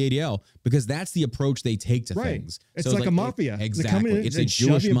is suing the ADL, because that's the approach they take to things. It's so like a mafia. Exactly. It's a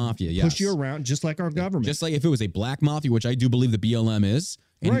Jewish mafia. Yes. Push you around just like our government. Just like if it was a black mafia, which I do believe the BLM is.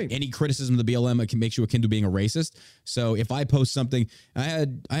 And any criticism of the BLM can make you akin to being a racist. So if I post something, I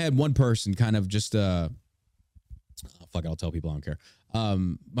had one person kind of just fuck it, I'll tell people I don't care.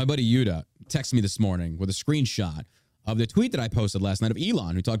 My buddy Yuda texted me this morning with a screenshot of the tweet that I posted last night of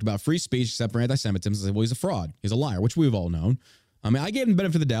Elon, who talked about free speech except for anti-Semitism. I said, well, he's a fraud. He's a liar, which we've all known. I mean, I gave him the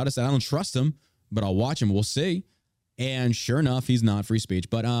benefit of the doubt. I said, I don't trust him, but I'll watch him. We'll see. And sure enough, he's not free speech.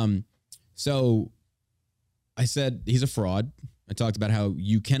 But so I said he's a fraud. I talked about how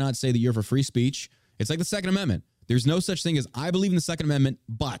you cannot say that you're for free speech. It's like the Second Amendment. There's no such thing as I believe in the Second Amendment,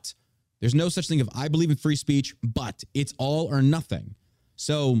 but there's no such thing of I believe in free speech, but it's all or nothing.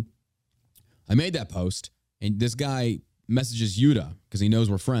 So I made that post. And this guy messages Yuda because he knows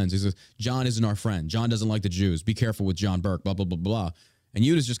we're friends. He says, John isn't our friend. John doesn't like the Jews. Be careful with John Burke, blah, blah, blah, blah. And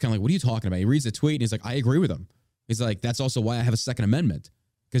Yuda's just kind of like, what are you talking about? He reads the tweet and he's like, I agree with him. He's like, that's also why I have a Second Amendment,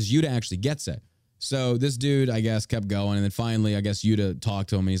 because Yuda actually gets it. So this dude, I guess, kept going. And then finally, I guess Yuda talked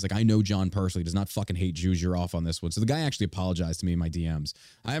to him and he's like, I know John personally does not fucking hate Jews. You're off on this one. So the guy actually apologized to me in my DMs.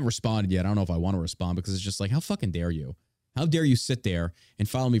 I haven't responded yet. I don't know if I want to respond because it's just like, how fucking dare you? How dare you sit there and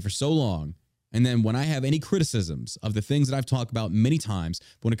follow me for so long? And then when I have any criticisms of the things that I've talked about many times,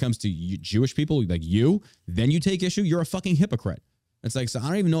 when it comes to Jewish people like you, then you take issue, you're a fucking hypocrite. It's like, so I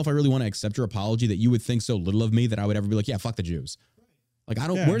don't even know if I really want to accept your apology that you would think so little of me that I would ever be like, yeah, fuck the Jews. Like, I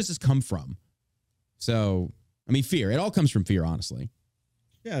don't, where does this come from? So, I mean, fear. It all comes from fear, honestly.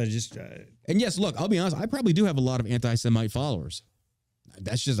 Yeah, just. And yes, look, I'll be honest, I probably do have a lot of anti-Semite followers.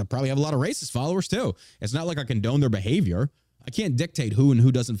 That's just, I probably have a lot of racist followers too. It's not like I condone their behavior. I can't dictate who and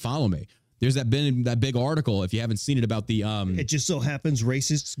who doesn't follow me. There's that big article, if you haven't seen it, about the it just so happens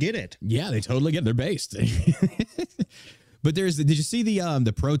racists get it. Yeah, they totally get it. They're based. But did you see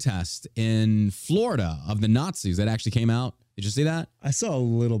the protest in Florida of the Nazis that actually came out? Did you see that? I saw a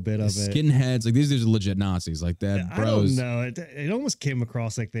little bit of it. Skinheads, like these are legit Nazis, like that. Bros. I don't know. It almost came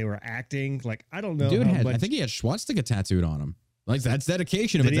across like they were acting. Like, I don't know. Dude I think he had swastika tattooed on him. Like, that's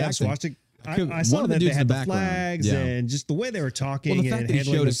dedication of it. I saw that they had the flags and just the way they were talking and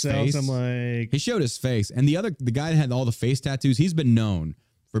handling themselves. I'm like, he showed his face, and the guy that had all the face tattoos, he's been known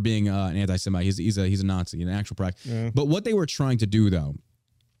for being an anti-Semite. He's a Nazi in actual practice. Yeah. But what they were trying to do, though,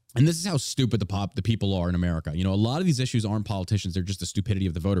 and this is how stupid the people are in America. You know, a lot of these issues aren't politicians; they're just the stupidity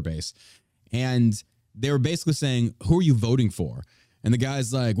of the voter base. And they were basically saying, "Who are you voting for?" And the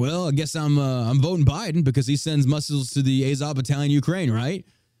guy's like, "Well, I guess I'm voting Biden because he sends missiles to the Azov battalion in Ukraine, right?"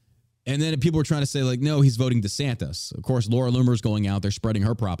 And then people were trying to say, like, no, he's voting DeSantis. Of course, Laura Loomer's going out there spreading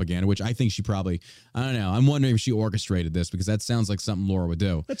her propaganda, which I think she probably, I don't know. I'm wondering if she orchestrated this because that sounds like something Laura would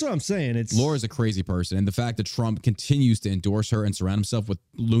do. That's what I'm saying. Laura's a crazy person. And the fact that Trump continues to endorse her and surround himself with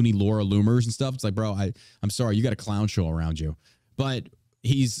loony Laura Loomers and stuff, it's like, bro, I'm sorry, you got a clown show around you. But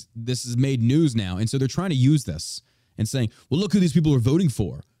this has made news now. And so they're trying to use this and saying, well, look who these people are voting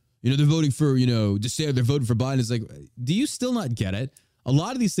for. You know, they're voting for, DeSantis, they're voting for Biden. It's like, do you still not get it? A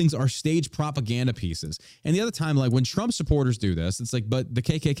lot of these things are staged propaganda pieces. And the other time, like when Trump supporters do this, it's like, but the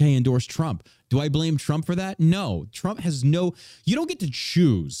KKK endorsed Trump. Do I blame Trump for that? No. Trump has you don't get to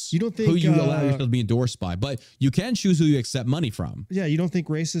choose who you allow yourself to be endorsed by, but you can choose who you accept money from. Yeah, you don't think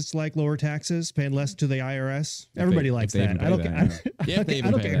racists like lower taxes, paying less to the IRS? Everybody likes that.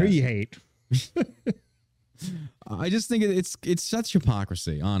 I don't care who you hate. I just think it's such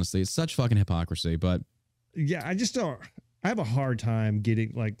hypocrisy, honestly. It's such fucking hypocrisy, but. Yeah, I have a hard time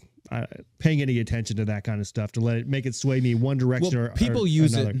getting paying any attention to that kind of stuff to make it sway me one direction or people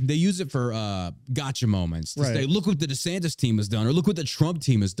use another. They use it for gotcha moments to say, look what the DeSantis team has done, or look what the Trump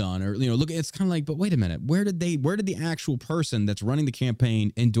team has done, or look. It's kind of like, but wait a minute, where did the actual person that's running the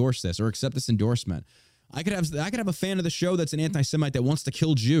campaign endorse this or accept this endorsement? I could have a fan of the show that's an anti-Semite that wants to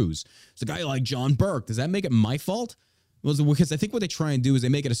kill Jews. It's a guy like John Burke. Does that make it my fault? Well, because I think what they try and do is they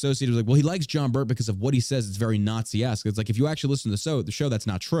make it associated with, like, well, he likes John Burke because of what he says. It's very Nazi-esque. It's like, if you actually listen to the show, that's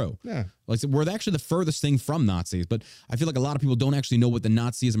not true. Yeah. Like, we're actually the furthest thing from Nazis, but I feel like a lot of people don't actually know what the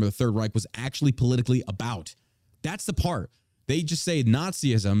Nazism or the Third Reich was actually politically about. That's the part. They just say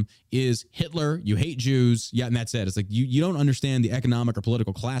Nazism is Hitler, you hate Jews, yeah, and that's it. It's like, you don't understand the economic or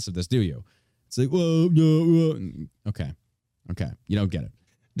political class of this, do you? It's like, well, no. Okay. You don't get it.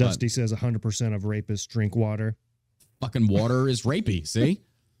 Dusty says 100% of rapists drink water. Fucking water is rapey. See?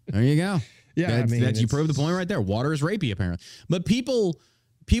 There you go. Yeah, you proved the point right there. Water is rapey, apparently. But people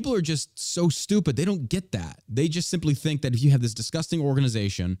are just so stupid. They don't get that. They just simply think that if you have this disgusting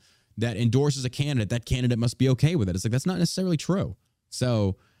organization that endorses a candidate, that candidate must be okay with it. It's like, that's not necessarily true.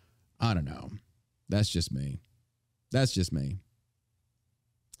 So, I don't know. That's just me.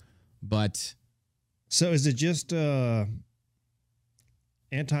 But. So is it just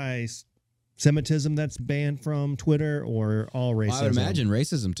anti-Semitism that's banned from Twitter, or all racism? I would imagine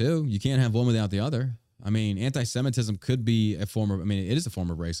racism too. You can't have one without the other. I mean, anti-Semitism could be a form of, it is a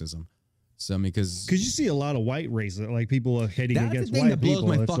form of racism. So, because you see a lot of white racism, like people are hating against white people.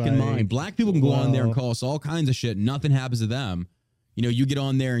 That blows my fucking mind. Black people can go on there and call us all kinds of shit. Nothing happens to them. You know, you get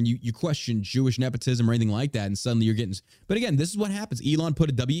on there and you question Jewish nepotism or anything like that, and suddenly you're getting. But again, this is what happens. Elon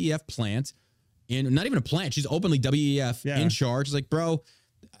put a WEF plant in, not even a plant. She's openly WEF in charge. It's like, bro,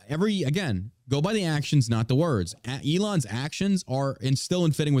 go by the actions, not the words. Elon's actions are still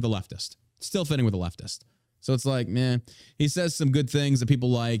in fitting with the leftist. Still fitting with the leftist. So it's like, man, he says some good things that people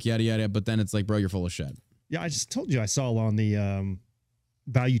like, yada, yada, but then it's like, bro, you're full of shit. Yeah, I just told you I saw on the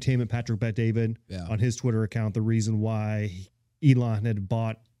Valuetainment Patrick Bet-David on his Twitter account, the reason why Elon had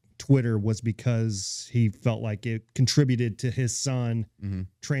bought Twitter was because he felt like it contributed to his son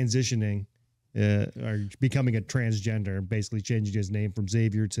transitioning or becoming a transgender, basically changing his name from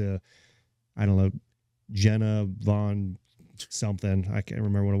Xavier to, I don't know, Jenna Von something. I can't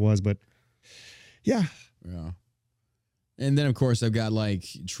remember what it was, but yeah. And then, of course, I've got like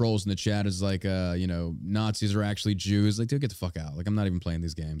trolls in the chat is like, Nazis are actually Jews. Like, dude, get the fuck out. Like, I'm not even playing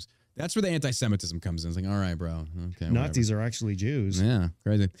these games. That's where the anti-Semitism comes in. It's like, all right, bro. Okay. Nazis are actually Jews. Yeah.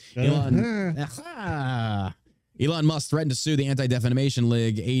 Crazy. Elon Musk threatened to sue the Anti-Defamation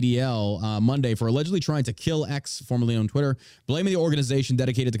League, ADL, Monday for allegedly trying to kill X, formerly known Twitter, blaming the organization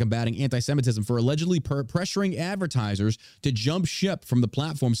dedicated to combating anti-Semitism for allegedly pressuring advertisers to jump ship from the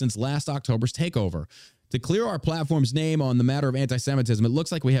platform since last October's takeover. To clear our platform's name on the matter of anti-Semitism, it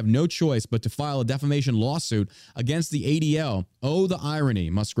looks like we have no choice but to file a defamation lawsuit against the ADL. Oh, the irony,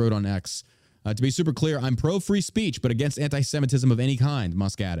 Musk wrote on X. To be super clear, I'm pro-free speech, but against anti-Semitism of any kind,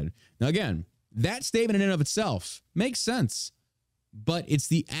 Musk added. Now, again, that statement in and of itself makes sense, but it's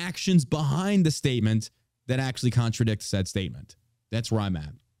the actions behind the statement that actually contradict said statement. That's where I'm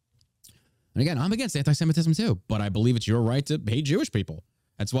at. And again, I'm against anti-Semitism too, but I believe it's your right to hate Jewish people.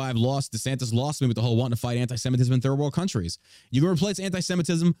 That's why DeSantis lost me with the whole wanting to fight anti-Semitism in third world countries. You can replace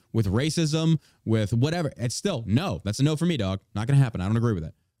anti-Semitism with racism, with whatever. It's still, no, that's a no for me, dog. Not going to happen. I don't agree with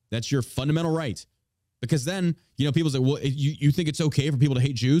it. That's your fundamental right. Because then, people say, well, you think it's okay for people to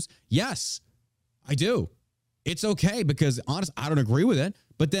hate Jews? Yes. I do. It's okay because, honestly, I don't agree with it.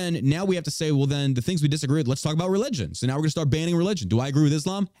 But then now we have to say, well, then the things we disagree with, let's talk about religion. So now we're going to start banning religion. Do I agree with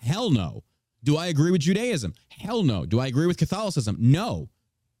Islam? Hell no. Do I agree with Judaism? Hell no. Do I agree with Catholicism? No.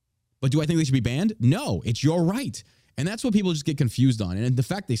 But do I think they should be banned? No. It's your right. And that's what people just get confused on. And the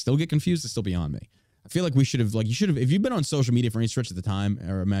fact they still get confused is still beyond me. I feel like if you've been on social media for any stretch of the time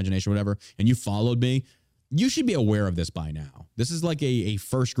or imagination or whatever, and you followed me, you should be aware of this by now. This is like a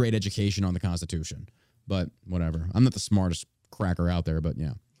first grade education on the Constitution, but whatever. I'm not the smartest cracker out there, but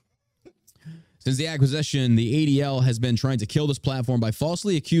yeah. Since the acquisition, the ADL has been trying to kill this platform by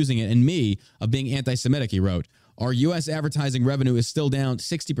falsely accusing it and me of being anti-Semitic, he wrote. Our U.S. advertising revenue is still down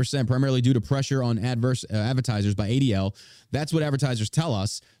 60%, primarily due to pressure on advertisers by ADL. That's what advertisers tell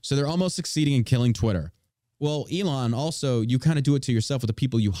us. So they're almost succeeding in killing Twitter. Well, Elon, also, you kind of do it to yourself with the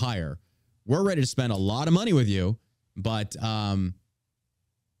people you hire. We're ready to spend a lot of money with you, but no,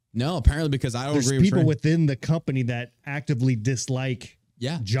 apparently because I don't agree with There's people within the company that actively dislike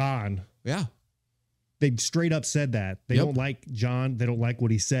John. Yeah. They straight up said that. They don't like John. They don't like what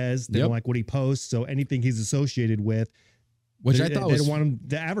he says. They don't like what he posts. So anything he's associated with, which I thought they don't want him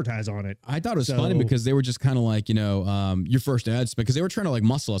to advertise on it. I thought it was funny because they were just kind of like, your first ad spend, because they were trying to like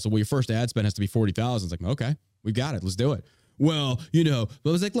muscle us. So, well, your first ad spend has to be 40,000. It's like, okay, we got it. Let's do it. Well, but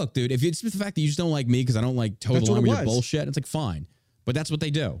I was like, look, dude, if it's the fact that you just don't like me because I don't like toe the line with your bullshit, it's like, fine. But that's what they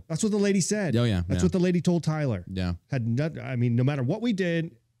do. That's what the lady said. Oh, yeah. That's what the lady told Tyler. Yeah. No matter what we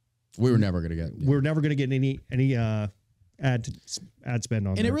did, we were never going to get. Yeah. We're never going to get any ad spend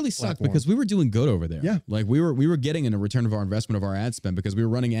on. And it really sucked because we were doing good over there. Yeah. Like we were getting in a return of our investment of our ad spend because we were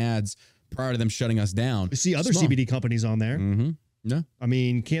running ads prior to them shutting us down. You see other CBD companies on there. Mm-hmm. Yeah. I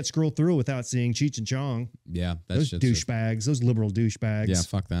mean, can't scroll through without seeing Cheech and Chong. Yeah. Those douchebags, those liberal douchebags. Yeah.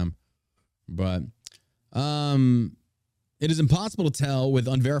 Fuck them. But, It is impossible to tell with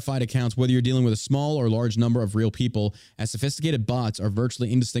unverified accounts whether you're dealing with a small or large number of real people, as sophisticated bots are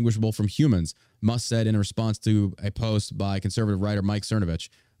virtually indistinguishable from humans, Musk said in a response to a post by conservative writer Mike Cernovich.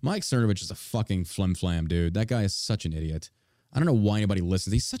 Mike Cernovich is a fucking flim-flam, dude. That guy is such an idiot. I don't know why anybody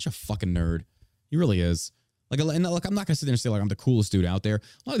listens. He's such a fucking nerd. He really is. Like, I'm not going to sit there and say, like, I'm the coolest dude out there.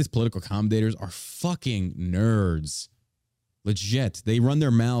 A lot of these political commentators are fucking nerds. Legit. They run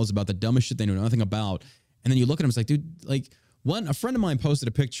their mouths about the dumbest shit they know nothing about. And then you look at him, it's like, dude, like, a friend of mine posted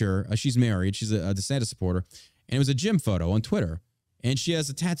a picture. She's married. She's a DeSantis supporter. And it was a gym photo on Twitter. And she has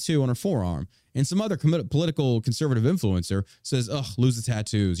a tattoo on her forearm. And some other political conservative influencer says, ugh, lose the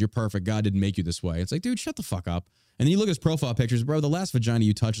tattoos. You're perfect. God didn't make you this way. It's like, dude, shut the fuck up. And then you look at his profile pictures. Bro, the last vagina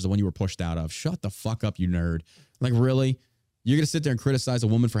you touched is the one you were pushed out of. Shut the fuck up, you nerd. Like, really? You're going to sit there and criticize a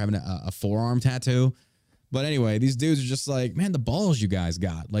woman for having a forearm tattoo? But anyway, these dudes are just like, man, the balls you guys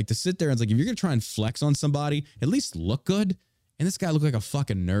got. Like, to sit there and it's like, if you're going to try and flex on somebody, at least look good. And this guy looked like a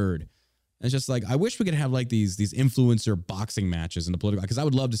fucking nerd. And it's just like, I wish we could have like these influencer boxing matches in the political, because I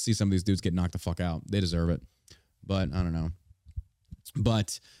would love to see some of these dudes get knocked the fuck out. They deserve it. But I don't know.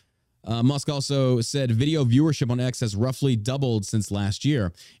 But Musk also said video viewership on X has roughly doubled since last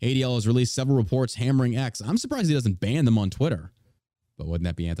year. ADL has released several reports hammering X. I'm surprised he doesn't ban them on Twitter. But wouldn't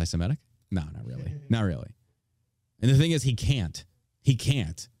that be anti-Semitic? No, not really. Not really. And the thing is, he can't. He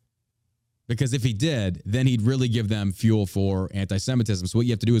can't. Because if he did, then he'd really give them fuel for anti-Semitism. So what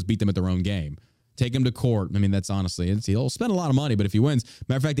you have to do is beat them at their own game. Take him to court. I mean, that's honestly, he'll spend a lot of money, but if he wins,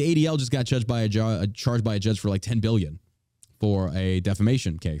 matter of fact, the ADL just got charged by a judge for like $10 billion for a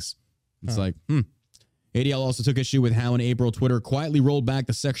defamation case. It's like, ADL also took issue with how in April, Twitter quietly rolled back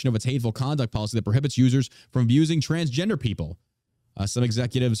the section of its hateful conduct policy that prohibits users from abusing transgender people. Some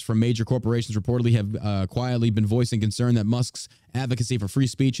executives from major corporations reportedly have quietly been voicing concern that Musk's advocacy for free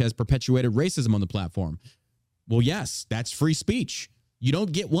speech has perpetuated racism on the platform. Well, yes, that's free speech. You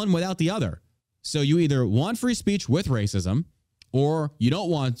don't get one without the other. So you either want free speech with racism, or you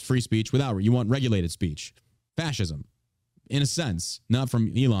don't want free speech without it. You want regulated speech. Fascism, in a sense. Not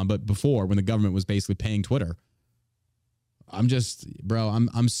from Elon, but before, when the government was basically paying Twitter. I'm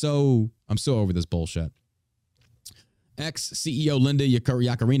so over this bullshit. Ex-CEO Linda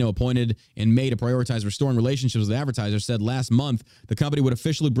Yaccarino, appointed in May to prioritize restoring relationships with advertisers, said last month the company would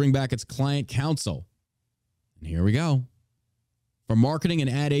officially bring back its client counsel. And here we go. For marketing and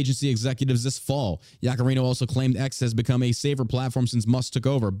ad agency executives this fall, Yaccarino also claimed X has become a safer platform since Musk took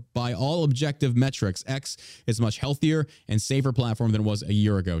over. By all objective metrics, X is a much healthier and safer platform than it was a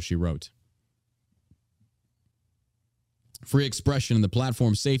year ago, she wrote. Free expression and the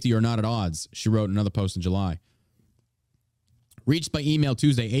platform's safety are not at odds, she wrote in another post in July. Reached by email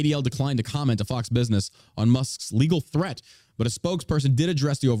Tuesday, ADL declined to comment to Fox Business on Musk's legal threat, but a spokesperson did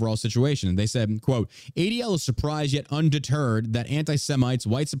address the overall situation. They said, quote, ADL is surprised yet undeterred that anti-Semites,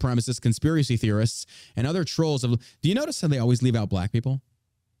 white supremacists, conspiracy theorists, and other trolls have... Do you notice how they always leave out black people?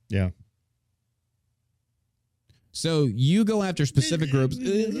 Yeah. So you go after specific groups.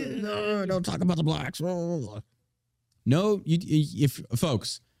 No, don't talk about the blacks. No,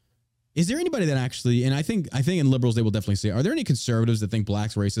 folks... Is there anybody that actually, and I think in liberals they will definitely say, are there any conservatives that think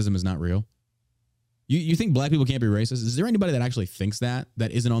blacks racism is not real? You think black people can't be racist? Is there anybody that actually thinks that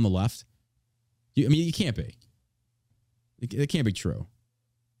isn't on the left? You can't be. It can't be true.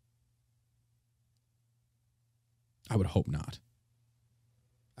 I would hope not.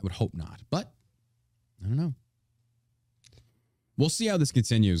 But I don't know. We'll see how this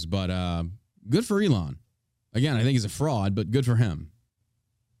continues, but good for Elon. Again, I think he's a fraud, but good for him.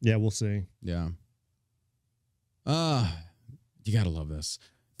 Yeah, we'll see. Yeah. You got to love this.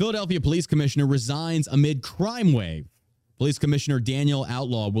 Philadelphia Police Commissioner resigns amid crime wave. Police Commissioner Danielle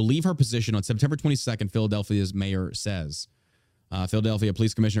Outlaw will leave her position on September 22nd, Philadelphia's mayor says. Philadelphia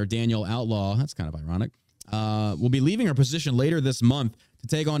Police Commissioner Danielle Outlaw, that's kind of ironic, will be leaving her position later this month to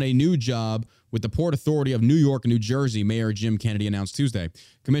take on a new job with the Port Authority of New York and New Jersey, Mayor Jim Kennedy announced Tuesday.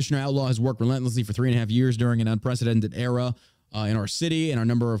 Commissioner Outlaw has worked relentlessly for 3.5 years during an unprecedented era in our city and our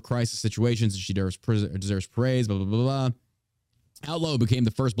number of crisis situations. She deserves praise, blah, blah, blah, blah. Outlaw became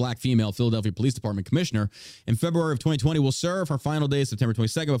the first black female Philadelphia Police Department commissioner in February of 2020, will serve her final day September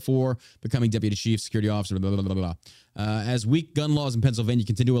 22nd before becoming deputy chief security officer, blah, blah, blah, blah, blah. As weak gun laws in Pennsylvania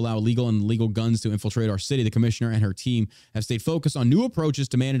continue to allow illegal and legal guns to infiltrate our city, the commissioner and her team have stayed focused on new approaches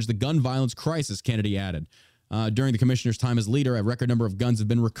to manage the gun violence crisis, Kennedy added. During the commissioner's time as leader, a record number of guns have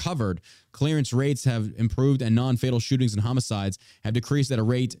been recovered. Clearance rates have improved, and non-fatal shootings and homicides have decreased at a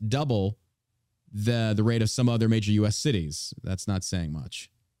rate double the rate of some other major U.S. cities. That's not saying much.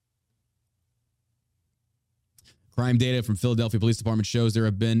 Crime data from Philadelphia Police Department shows there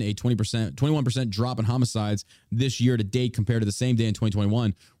have been a 21% drop in homicides this year to date compared to the same day in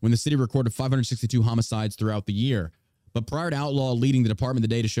 2021, when the city recorded 562 homicides throughout the year. But prior to Outlaw leading the department, the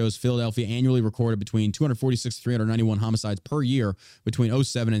data shows Philadelphia annually recorded between 246 and 391 homicides per year between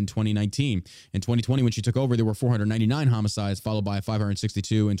 2007 and 2019. In 2020, when she took over, there were 499 homicides, followed by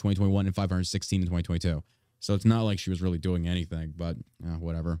 562 in 2021 and 516 in 2022. So it's not like she was really doing anything, but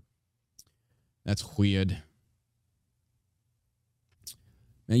whatever. That's weird.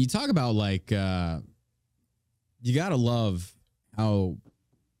 And you talk about like, you got to love how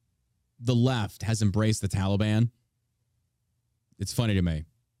the left has embraced the Taliban. It's funny to me.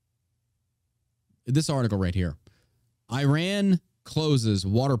 This article right here. Iran closes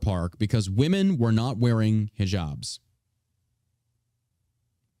water park because women were not wearing hijabs.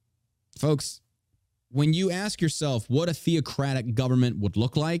 Folks, when you ask yourself what a theocratic government would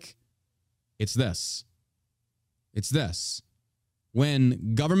look like, it's this. It's this.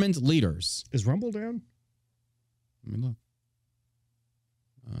 When government leaders... Is Rumble down? Let me look.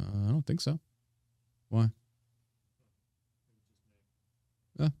 I don't think so. Why?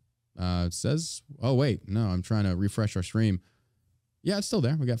 It says, oh, wait, no, I'm trying to refresh our stream. Yeah, it's still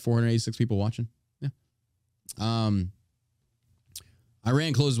there. We got 486 people watching. Yeah.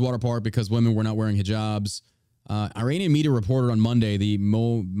 Iran closes water park because women were not wearing hijabs. Iranian media reported on Monday the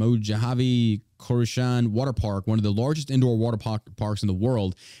Mojave Khorasan water park, one of the largest indoor water parks in the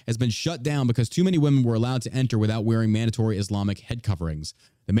world, has been shut down because too many women were allowed to enter without wearing mandatory Islamic head coverings.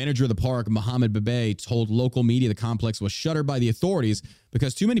 The manager of the park, Mohammed Babay, told local media the complex was shuttered by the authorities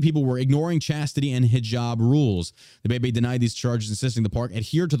because too many people were ignoring chastity and hijab rules. The Babay denied these charges, insisting the park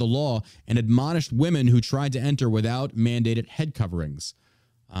adhered to the law and admonished women who tried to enter without mandated head coverings.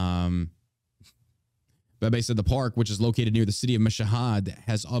 Babay said the park, which is located near the city of Mashhad,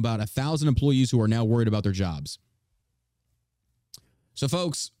 has about 1,000 employees who are now worried about their jobs. So,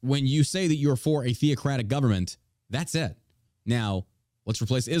 folks, when you say that you're for a theocratic government, that's it. Now, let's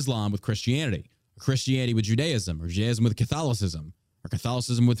replace Islam with Christianity, or Christianity with Judaism, or Judaism with Catholicism, or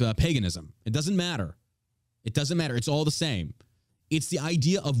Catholicism with paganism. It doesn't matter. It doesn't matter. It's all the same. It's the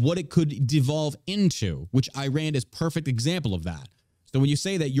idea of what it could devolve into, which Iran is a perfect example of that. So when you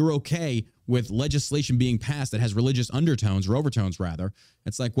say that you're okay with legislation being passed that has religious undertones or overtones, rather,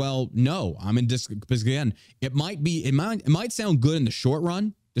 it's like, well, no, I'm in because again, it might sound good in the short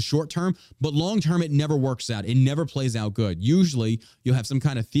run, the short term, but long term, it never works out. It never plays out good. Usually you'll have some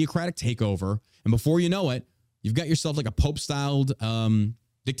kind of theocratic takeover. And before you know it, you've got yourself like a Pope-styled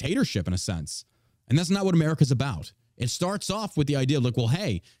dictatorship in a sense. And that's not what America's about. It starts off with the idea of like, well,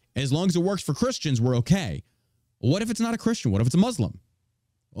 hey, as long as it works for Christians, we're okay. What if it's not a Christian? What if it's a Muslim?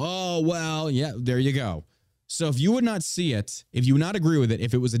 Oh, well, yeah, there you go. So if you would not see it, if you would not agree with it,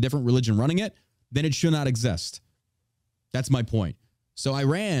 if it was a different religion running it, then it should not exist. That's my point. So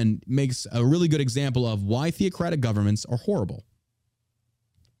Iran makes a really good example of why theocratic governments are horrible.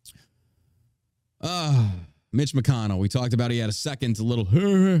 Mitch McConnell, we talked about he had a second little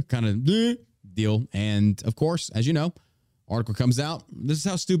kind of deal. And of course, as you know, article comes out. This is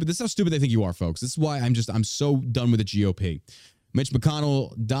how stupid they think you are, folks. This is why I'm so done with the GOP. Mitch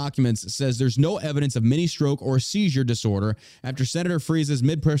McConnell documents says there's no evidence of mini stroke or seizure disorder after Senator Freese's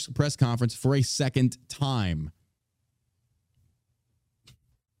mid-press conference for a second time.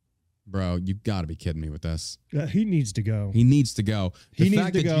 Bro, you got to be kidding me with this. He needs to go. He needs to go. The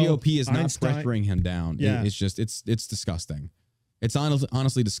fact that GOP is not Einstein, pressuring him down, it's just, it's disgusting. It's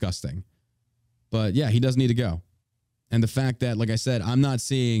honestly disgusting. But yeah, he does need to go. And the fact that, like I said, I'm not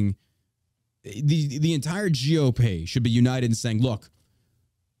seeing the entire GOP should be united in saying, look,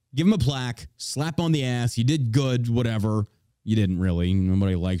 give him a plaque, slap on the ass. You did good, whatever. You didn't really.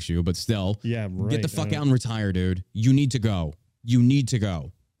 Nobody likes you, but still. Yeah, right. Get the fuck out and retire, dude. You need to go. You need to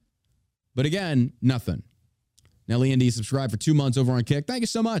go. But again, nothing. Nelly Indy subscribed for 2 months over on Kick. Thank you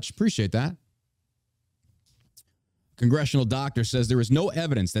so much. Appreciate that. Congressional doctor says there is no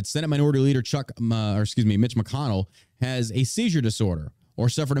evidence that Senate Minority Leader Mitch McConnell has a seizure disorder or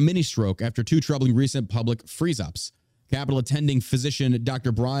suffered a mini stroke after two troubling recent public freeze-ups. Capitol attending physician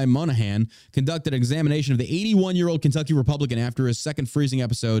Dr. Brian Monahan conducted an examination of the 81-year-old Kentucky Republican after his second freezing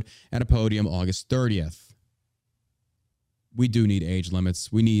episode at a podium August 30th. We do need age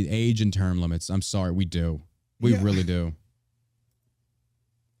limits. We need age and term limits. I'm sorry, we do. We really do.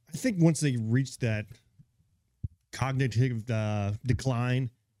 I think once they reach that cognitive decline,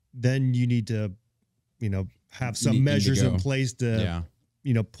 then you need to, have some measures in place to,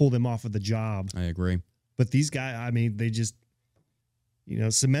 pull them off of the job. I agree. But these guys, I mean, they just,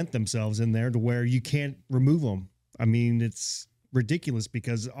 cement themselves in there to where you can't remove them. I mean, it's ridiculous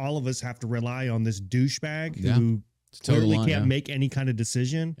because all of us have to rely on this douchebag who clearly can't make any kind of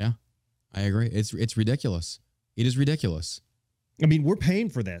decision. Yeah, I agree. It's ridiculous. It is ridiculous. I mean, we're paying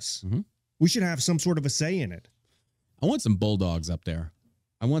for this. Mm-hmm. We should have some sort of a say in it. I want some bulldogs up there.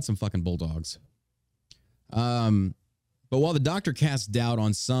 I want some fucking bulldogs. But while the doctor casts doubt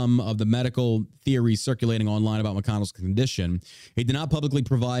on some of the medical theories circulating online about McConnell's condition, he did not publicly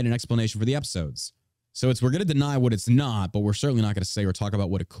provide an explanation for the episodes. So we're going to deny what it's not, but we're certainly not going to say or talk about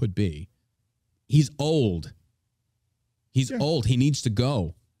what it could be. He's old. He's old. He needs to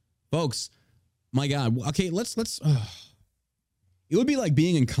go. Folks, my God. Okay, let's it would be like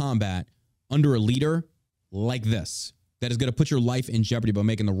being in combat under a leader like this that is going to put your life in jeopardy by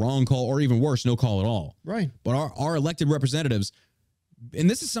making the wrong call, or even worse, no call at all. Right. But our elected representatives, and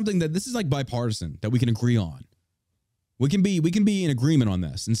this is something that this is like bipartisan that we can agree on. We can be in agreement on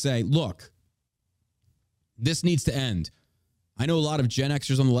this and say, look, this needs to end. I know a lot of Gen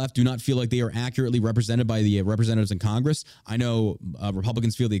Xers on the left do not feel like they are accurately represented by the representatives in Congress. I know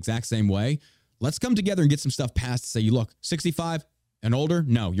Republicans feel the exact same way. Let's come together and get some stuff passed to say, you look, 65 and older,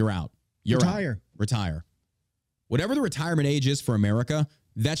 no, you're out. Retire. Retire. Whatever the retirement age is for America,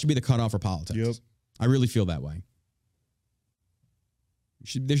 that should be the cutoff for politics. Yep. I really feel that way.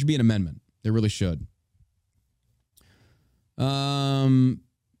 There should be an amendment. There really should.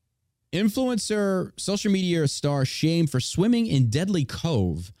 Influencer, social media star shamed for swimming in deadly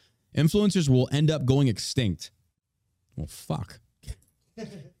cove. Influencers will end up going extinct. Well, fuck.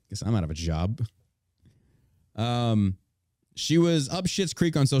 Guess I'm out of a job. She was up Schitt's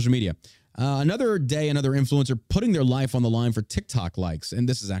Creek on social media. Another day, another influencer putting their life on the line for TikTok likes. And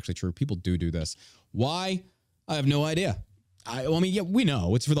this is actually true. People do this. Why? I have no idea. I mean, yeah, we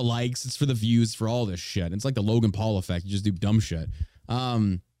know. It's for the likes. It's for the views, for all this shit. It's like the Logan Paul effect. You just do dumb shit.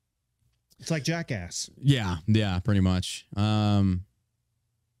 It's like Jackass. Yeah, pretty much.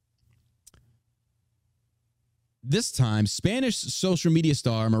 This time, Spanish social media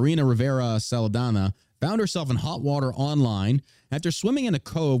star Marina Rivera Saladana found herself in hot water online after swimming in a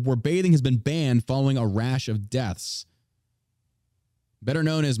cove where bathing has been banned following a rash of deaths. Better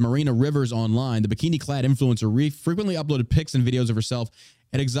known as Marina Rivers Online, the bikini-clad influencer frequently uploaded pics and videos of herself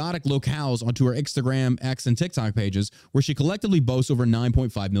at exotic locales onto her Instagram, X, and TikTok pages, where she collectively boasts over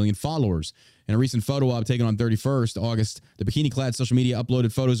 9.5 million followers. In a recent photo op taken on 31st August, the bikini-clad social media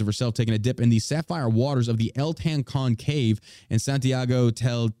uploaded photos of herself taking a dip in the sapphire waters of the El Tancon Cave in Santiago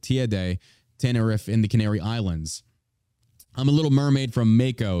del Teide, Tenerife in the Canary Islands. I'm a little mermaid from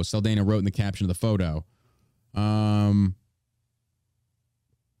Mako, Saldana wrote in the caption of the photo.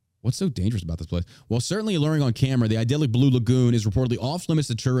 What's so dangerous about this place? Well, certainly alluring on camera, the idyllic Blue Lagoon is reportedly off-limits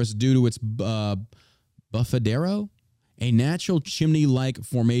to tourists due to its buffadero, a natural chimney-like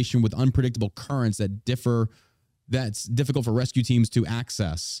formation with unpredictable currents that's difficult for rescue teams to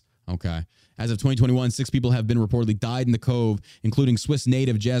access. Okay. As of 2021, 6 people have been reportedly died in the cove, including Swiss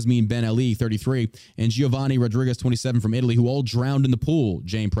native Jasmine Ben Ali, 33, and Giovanni Rodriguez, 27, from Italy, who all drowned in the pool,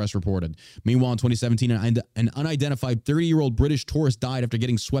 Jane Press reported. Meanwhile, in 2017, an unidentified 30-year-old British tourist died after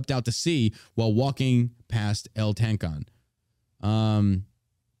getting swept out to sea while walking past El Tancon.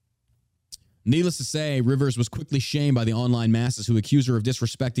 Needless to say, Rivers was quickly shamed by the online masses who accuse her of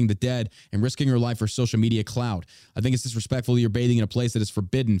disrespecting the dead and risking her life for social media clout. I think it's disrespectful that you're bathing in a place that is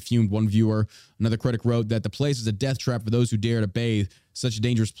forbidden, fumed one viewer. Another critic wrote that the place is a death trap for those who dare to bathe. Such a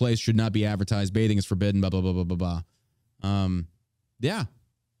dangerous place should not be advertised. Bathing is forbidden, blah, blah, blah, blah, blah, blah. Yeah.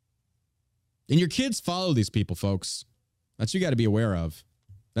 And your kids follow these people, folks. That's what you got to be aware of.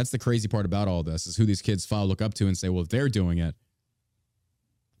 That's the crazy part about all this, is who these kids follow, look up to, and say, well, if they're doing it.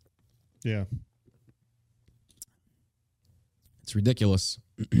 Yeah. It's ridiculous.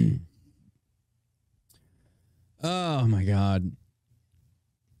 Oh, my God.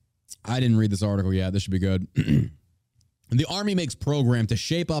 I didn't read this article yet. This should be good. The Army makes program to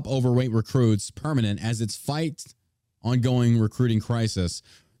shape up overweight recruits permanent as its fight ongoing recruiting crisis.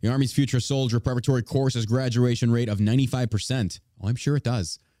 The Army's future soldier preparatory course has graduation rate of 95%. Oh, I'm sure it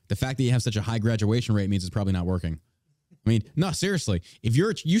does. The fact that you have such a high graduation rate means it's probably not working. I mean, no, seriously.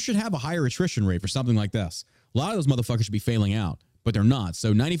 You should have a higher attrition rate for something like this. A lot of those motherfuckers should be failing out, but they're not.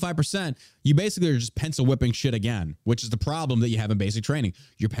 So 95%, you basically are just pencil whipping shit again, which is the problem that you have in basic training.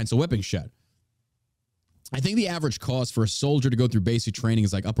 You're pencil whipping shit. I think the average cost for a soldier to go through basic training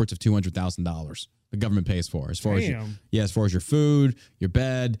is like upwards of $200,000. The government pays for as far as as far as your food, your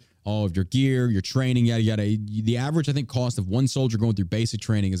bed, all of your gear, your training, yada yada. The average, I think, cost of one soldier going through basic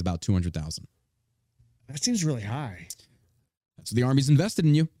training is about $200,000. That seems really high. So the Army's invested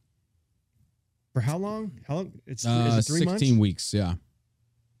in you. For how long? How long? It's 3 months? 16 weeks, yeah.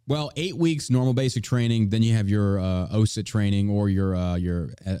 Well, 8 weeks normal basic training. Then you have your OSIT training or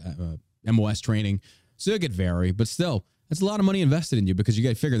your MOS training. So it could vary, but still, it's a lot of money invested in you because you got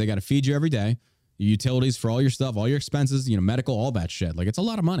to figure they got to feed you every day, your utilities for all your stuff, all your expenses, medical, all that shit. Like, it's a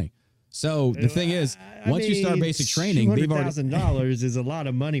lot of money. So the thing is, once you start basic training, $200,000 is a lot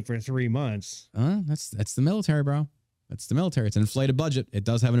of money for 3 months. That's the military, bro. That's the military. It's an inflated budget. It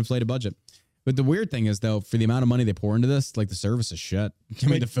does have an inflated budget. But the weird thing is, though, for the amount of money they pour into this, like, the service is shit. I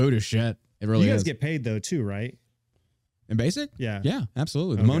mean, the food is shit. It really is. You guys get paid, though, too, right? In basic? Yeah. Yeah,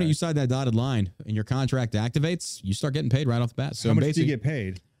 absolutely. The moment you sign that dotted line and your contract activates, you start getting paid right off the bat. So how much do you get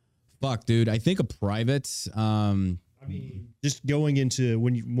paid? Fuck, dude. I think a private... I mean, just going into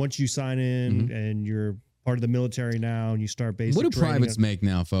once you sign in and you're part of the military now and you start basic What do privates make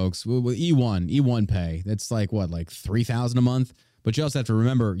now, folks? Well, E1 pay. That's like what, like $3,000 a month? But you also have to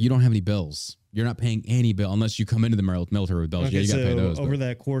remember, you don't have any bills. You're not paying any bill unless you come into the military with bills. Okay, you got to pay those. Over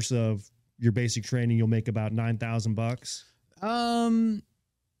that course of your basic training, you'll make about $9,000.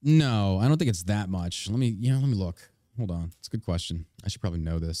 No, I don't think it's that much. Let me look. Hold on. It's a good question. I should probably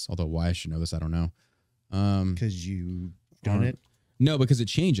know this. Although why I should know this, I don't know. Because you done it? No, because it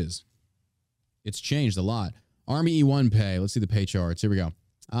changes. It's changed a lot. Army E1 pay. Let's see the pay charts. Here we go.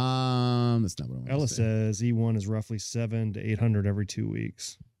 That's not what I want. Ella says E1 is roughly $700 to $800 every 2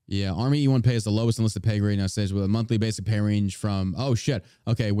 weeks. Yeah, Army E1 pay is the lowest enlisted pay grade now. Says with a monthly basic pay range from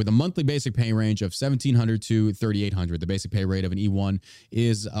with a monthly basic pay range of $1,700 to $3,800. The basic pay rate of an E1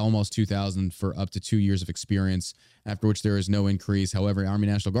 is almost $2,000 for up to 2 years of experience. After which there is no increase. However, Army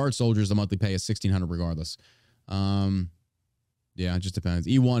National Guard soldiers, the monthly pay is $1,600 regardless. Yeah, it just depends.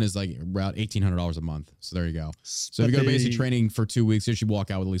 E1 is like about $1,800 a month. So there you go. So if you go to basic training for 2 weeks, you should walk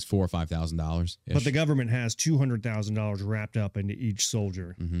out with at least $4,000 or $5,000. But the government has $200,000 wrapped up into each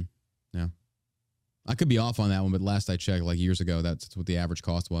soldier. Mm-hmm. Yeah, I could be off on that one, but last I checked, like years ago, that's what the average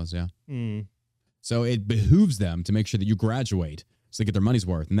cost was. Yeah. So it behooves them to make sure that you graduate so they get their money's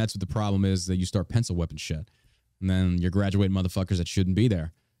worth, and that's what the problem is, that you start pencil whipping shit, and then you're graduating motherfuckers that shouldn't be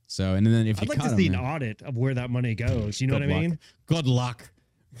there. So, and then if you I'd like to see an audit of where that money goes. You know what I mean? Good luck.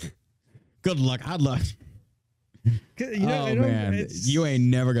 Good luck. I'd love. Man, you ain't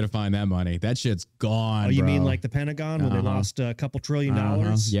never gonna find that money. That shit's gone. Oh, you bro. mean like the Pentagon when they lost a couple $1 trillion?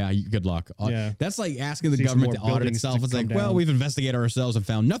 Yeah, good luck. Yeah. That's like asking the government to audit itself. It's like, well, we've investigated ourselves and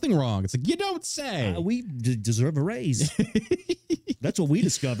found nothing wrong. It's like, you don't say. We deserve a raise. That's what we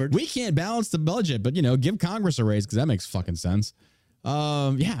discovered. We can't balance the budget, but give Congress a raise because that makes fucking sense.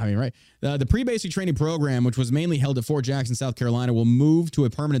 Yeah, I mean, right. The pre-basic training program, which was mainly held at Fort Jackson, South Carolina, will move to a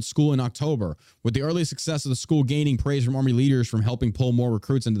permanent school in October, with the early success of the school gaining praise from Army leaders from helping pull more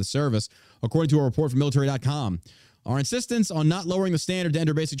recruits into the service, according to a report from military.com. Our insistence on not lowering the standard to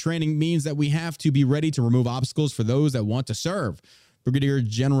enter basic training means that we have to be ready to remove obstacles for those that want to serve. Brigadier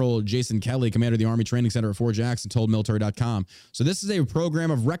General Jason Kelly, commander of the Army Training Center at Fort Jackson, told military.com. So this is a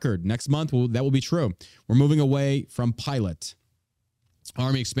program of record. Next month, that will be true. We're moving away from pilot.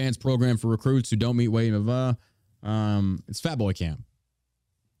 Army expands program for recruits who don't meet weight. It's Fat Boy Camp.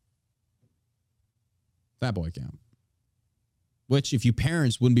 Fat Boy Camp. Which, if you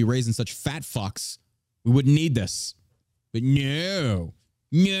parents wouldn't be raising such fat fucks, we wouldn't need this. But no.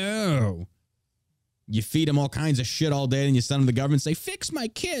 You feed them all kinds of shit all day, and you send them to the government and say, fix my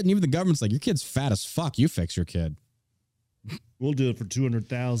kid. And even the government's like, your kid's fat as fuck. You fix your kid. We'll do it for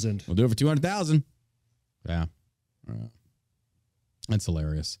 $200,000. We'll do it for $200,000. Yeah. All right. That's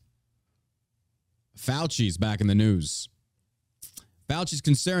hilarious. Fauci's back in the news. Fauci's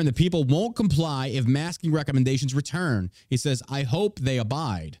concerned that people won't comply if masking recommendations return. He says, I hope they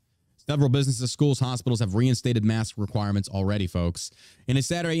abide. Several businesses, schools, hospitals have reinstated mask requirements already, folks. In a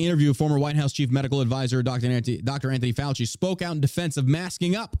Saturday interview, former White House Chief Medical Advisor Dr. Anthony Fauci spoke out in defense of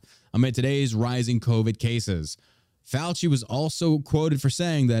masking up amid today's rising COVID cases. Fauci was also quoted for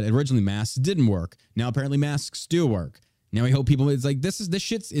saying that originally masks didn't work. Now apparently masks do work. Now we hope people, it's like, this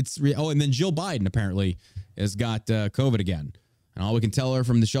shit's, and then Jill Biden apparently has got COVID again. And all we can tell her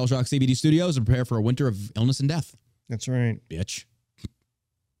from the Shell Shock CBD studios is prepare for a winter of illness and death. That's right. Bitch.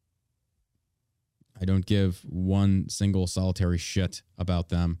 I don't give one single solitary shit about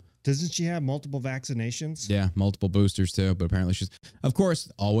them. Doesn't she have multiple vaccinations? Yeah, multiple boosters too. But apparently she's, of course,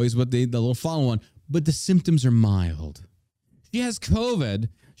 always with the little follow on. But the symptoms are mild. She has COVID.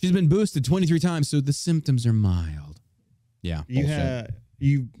 She's been boosted 23 times, so the symptoms are mild. Yeah. You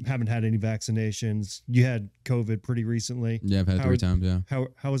haven't had any vaccinations. You had COVID pretty recently. Yeah, I've had 3 times. Yeah.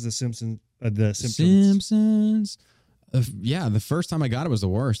 How was the symptoms? Simpsons. Yeah, the first time I got it was the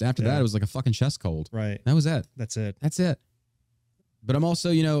worst. After that, it was like a fucking chest cold. Right. That was it. That's it. That's it. But I'm also,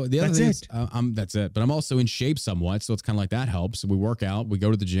 the other That's thing it. is, that's it. But I'm also in shape somewhat, so it's kind of like that helps. We work out, we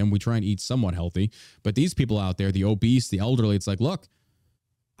go to the gym, we try and eat somewhat healthy. But these people out there, the obese, the elderly, it's like, look,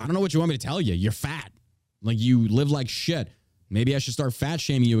 I don't know what you want me to tell you. You're fat. Like, you live like shit. Maybe I should start fat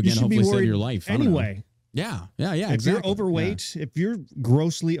shaming you again. Hopefully save your life. Anyway. Yeah. If Exactly. you're overweight, if you're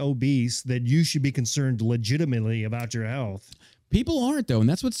grossly obese, then you should be concerned legitimately about your health. People aren't, though. And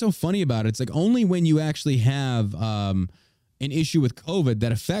that's what's so funny about it. It's like only when you actually have an issue with COVID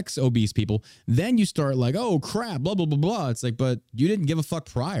that affects obese people, then you start like, oh, crap, blah, blah, blah, blah. It's like, but you didn't give a fuck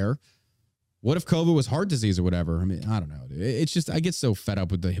prior. What if COVID was heart disease or whatever? I mean, I don't know. It's just, I get so fed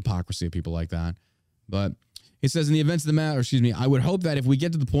up with the hypocrisy of people like that. But it says in the events of the matter, I would hope that if we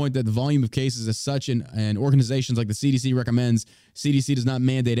get to the point that the volume of cases is such and organizations like the CDC recommends, CDC does not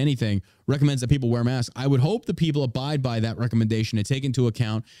mandate anything, recommends that people wear masks. I would hope the people abide by that recommendation and take into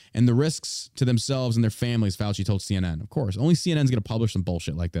account and the risks to themselves and their families, Fauci told CNN. Of course, only CNN's going to publish some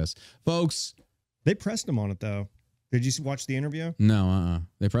bullshit like this. Folks. They pressed him on it, though. Did you watch the interview? No,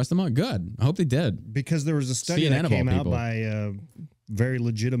 They pressed him on? Good. I hope they did. Because there was a study CNN that came out by a very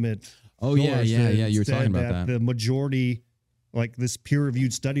legitimate... Oh, yeah. You were talking about that. The majority, like this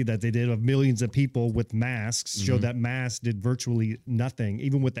peer-reviewed study that they did of millions of people with masks showed that masks did virtually nothing.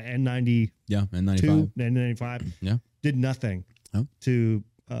 Even with the N95. Yeah, N95. N95 did nothing to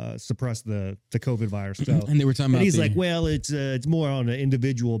suppress the COVID virus. So, and they were talking about he's like, well, it's more on an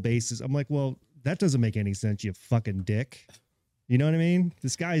individual basis. I'm like, well, that doesn't make any sense, you fucking dick. You know what I mean?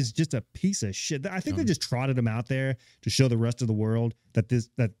 This guy is just a piece of shit. I think they just trotted him out there to show the rest of the world that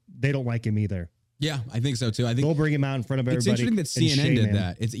they don't like him either. Yeah, I think so too. I think they'll bring him out in front of everybody. It's interesting that CNN did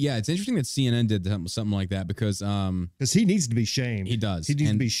that. It's interesting that CNN did something like that because he needs to be shamed. He does. He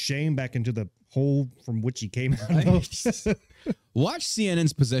needs to be shamed back into the hole from which he came out of. Watch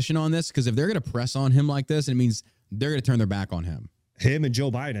CNN's position on this, because if they're going to press on him like this, it means they're going to turn their back on him. Him and Joe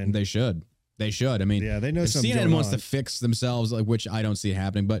Biden. They should. I mean, yeah, they know if something. CNN wants to fix themselves, like, which I don't see it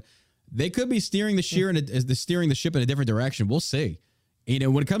happening, but they could be steering the ship in a different direction. We'll see.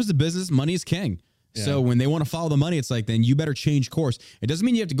 When it comes to business, money is king. Yeah. So when they want to follow the money, it's like, then you better change course. It doesn't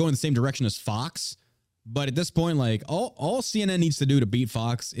mean you have to go in the same direction as Fox, but at this point, like, all CNN needs to do to beat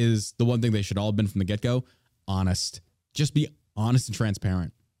Fox is the one thing they should all have been from the get-go: honest. Just be honest and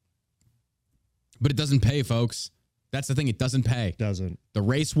transparent. But it doesn't pay, folks. That's the thing. It doesn't pay. Doesn't. The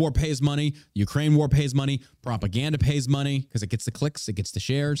race war pays money. Ukraine war pays money. Propaganda pays money because it gets the clicks. It gets the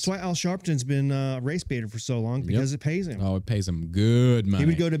shares. That's why Al Sharpton's been race baited for so long, because it pays him. Oh, it pays him good money. He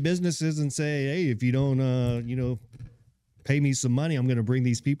would go to businesses and say, hey, if you don't, pay me some money, I'm going to bring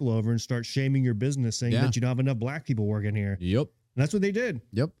these people over and start shaming your business, saying that you don't have enough black people working here. Yep. And that's what they did.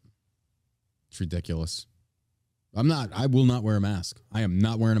 Yep. It's ridiculous. I will not wear a mask. I am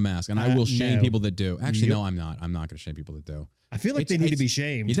not wearing a mask. And I will shame people that do. Actually, no, I'm not. I'm not going to shame people that do. I feel like they need to be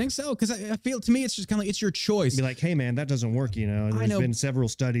shamed. You think so? Because I feel, to me, it's just kind of like, it's your choice. Be like, hey, man, that doesn't work, There's been several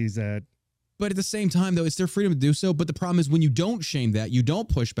studies that... But at the same time, though, it's their freedom to do so. But the problem is when you don't shame that, you don't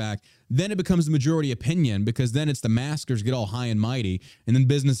push back, then it becomes the majority opinion, because then it's the maskers get all high and mighty, and then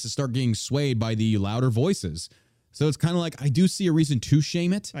businesses start getting swayed by the louder voices. So it's kind of like, I do see a reason to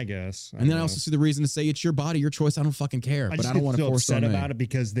shame it, I guess. And then I also see the reason to say it's your body, your choice. I don't fucking care, but I don't want to force it on me. I'm upset about it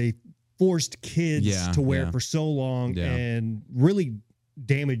because they forced kids to wear it for so long and really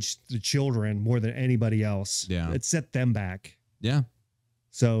damaged the children more than anybody else. Yeah. It set them back. Yeah.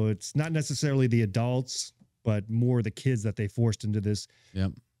 So it's not necessarily the adults, but more the kids that they forced into this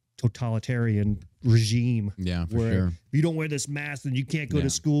totalitarian regime. Yeah, for where sure. if you don't wear this mask, then you can't go to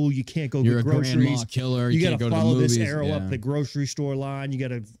school. You can't go You're get a groceries. grandma killer. You can't got to go follow to the this movies. arrow up the grocery store line. You got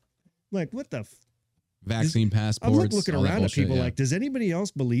to, like, what the? Vaccine passports. I'm looking around at people like, does anybody else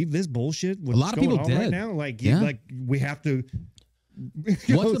believe this bullshit? A lot of people did right now. Like we have to.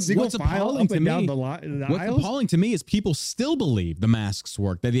 What's appalling to me? What's appalling to me is people still believe the masks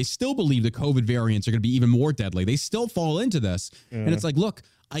work. That they still believe the COVID variants are going to be even more deadly. They still fall into this, and it's like, look,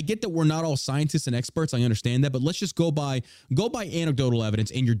 I get that we're not all scientists and experts. I understand that, but let's just go by anecdotal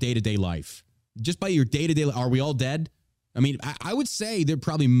evidence in your day-to-day life. Just by your day-to-day, are we all dead? I mean, I would say that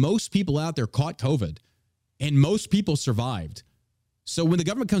probably most people out there caught COVID, and most people survived. So when the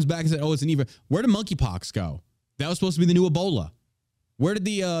government comes back and says, "Oh, it's an evil," where did monkeypox go? That was supposed to be the new Ebola. Where did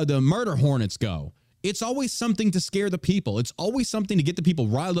the murder hornets go? It's always something to scare the people. It's always something to get the people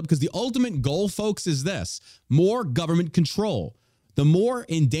riled up, because the ultimate goal, folks, is this: more government control. The more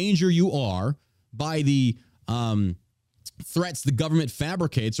in danger you are by the threats the government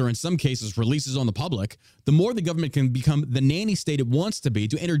fabricates, or in some cases releases on the public, the more the government can become the nanny state it wants to be,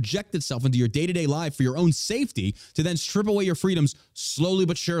 to interject itself into your day-to-day life for your own safety, to then strip away your freedoms slowly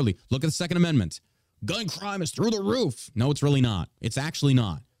but surely. Look at the Second Amendment. gun crime is through the roof. No, it's really not. It's actually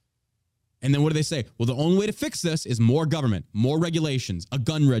not. And then what do they say? Well, the only way to fix this is more government, more regulations, a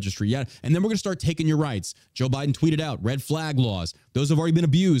gun registry. Yeah. And then we're going to start taking your rights. Joe Biden tweeted out red flag laws. Those have already been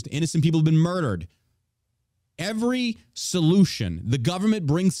abused. Innocent people have been murdered. Every solution the government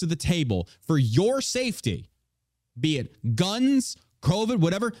brings to the table for your safety, be it guns, COVID,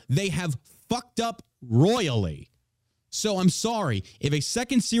 whatever, they have fucked up royally. So I'm sorry. If a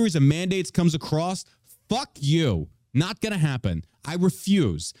second series of mandates comes across, fuck you. Not going to happen. I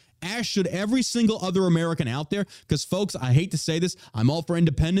refuse. As should every single other American out there, because, folks, I hate to say this, I'm all for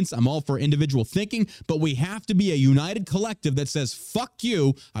independence, I'm all for individual thinking, but we have to be a united collective that says, fuck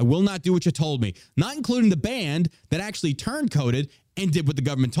you, I will not do what you told me. Not including the band that actually turncoated and did what the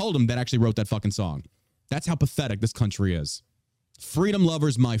government told them, that actually wrote that fucking song. That's how pathetic this country is. Freedom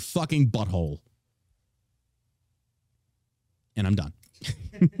lovers, my fucking butthole. And I'm done.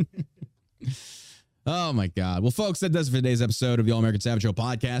 Oh, my God. Well, folks, that does it for today's episode of the All American Savage Show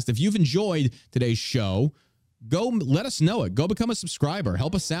podcast. If you've enjoyed today's show, go let us know it. Go become a subscriber.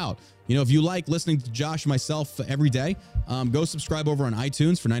 Help us out. You know, if you like listening to Josh and myself every day, go subscribe over on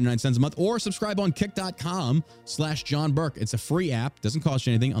iTunes for 99 cents a month or subscribe on kick.com/John Burke. It's a free app. Doesn't cost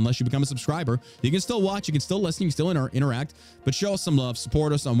you anything unless you become a subscriber. You can still watch. You can still listen. You can still interact. But show us some love.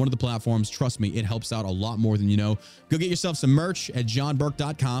 Support us on one of the platforms. Trust me, it helps out a lot more than you know. Go get yourself some merch at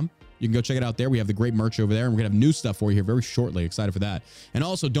johnburke.com. You can go check it out there. We have the great merch over there, and we're going to have new stuff for you here very shortly. Excited for that. And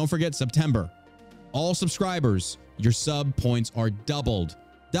also, don't forget September. All subscribers, your sub points are doubled.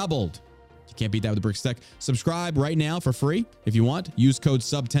 Doubled. You can't beat that with a brick stick. Subscribe right now for free if you want. Use code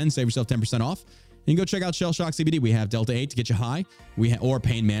SUB10, save yourself 10% off. You can go check out Shell Shock CBD. We have Delta 8 to get you high. Or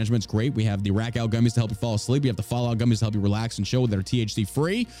pain management's great. We have the Rack Out gummies to help you fall asleep. We have the Fall Out gummies to help you relax and chill that are THC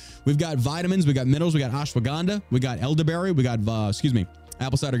free. We've got vitamins. We got minerals. We got ashwagandha. We got elderberry. We got,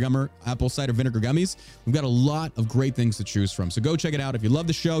 apple cider vinegar gummies. We've got a lot of great things to choose from. So go check it out. If you love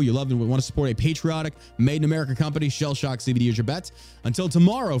the show, you love and want to support a patriotic, made in America company, Shell Shock CBD is your bet. Until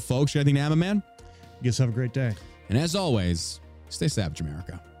tomorrow, folks, you got anything to add, my man? You guys have a great day. And as always, stay savage,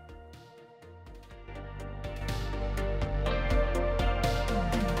 America.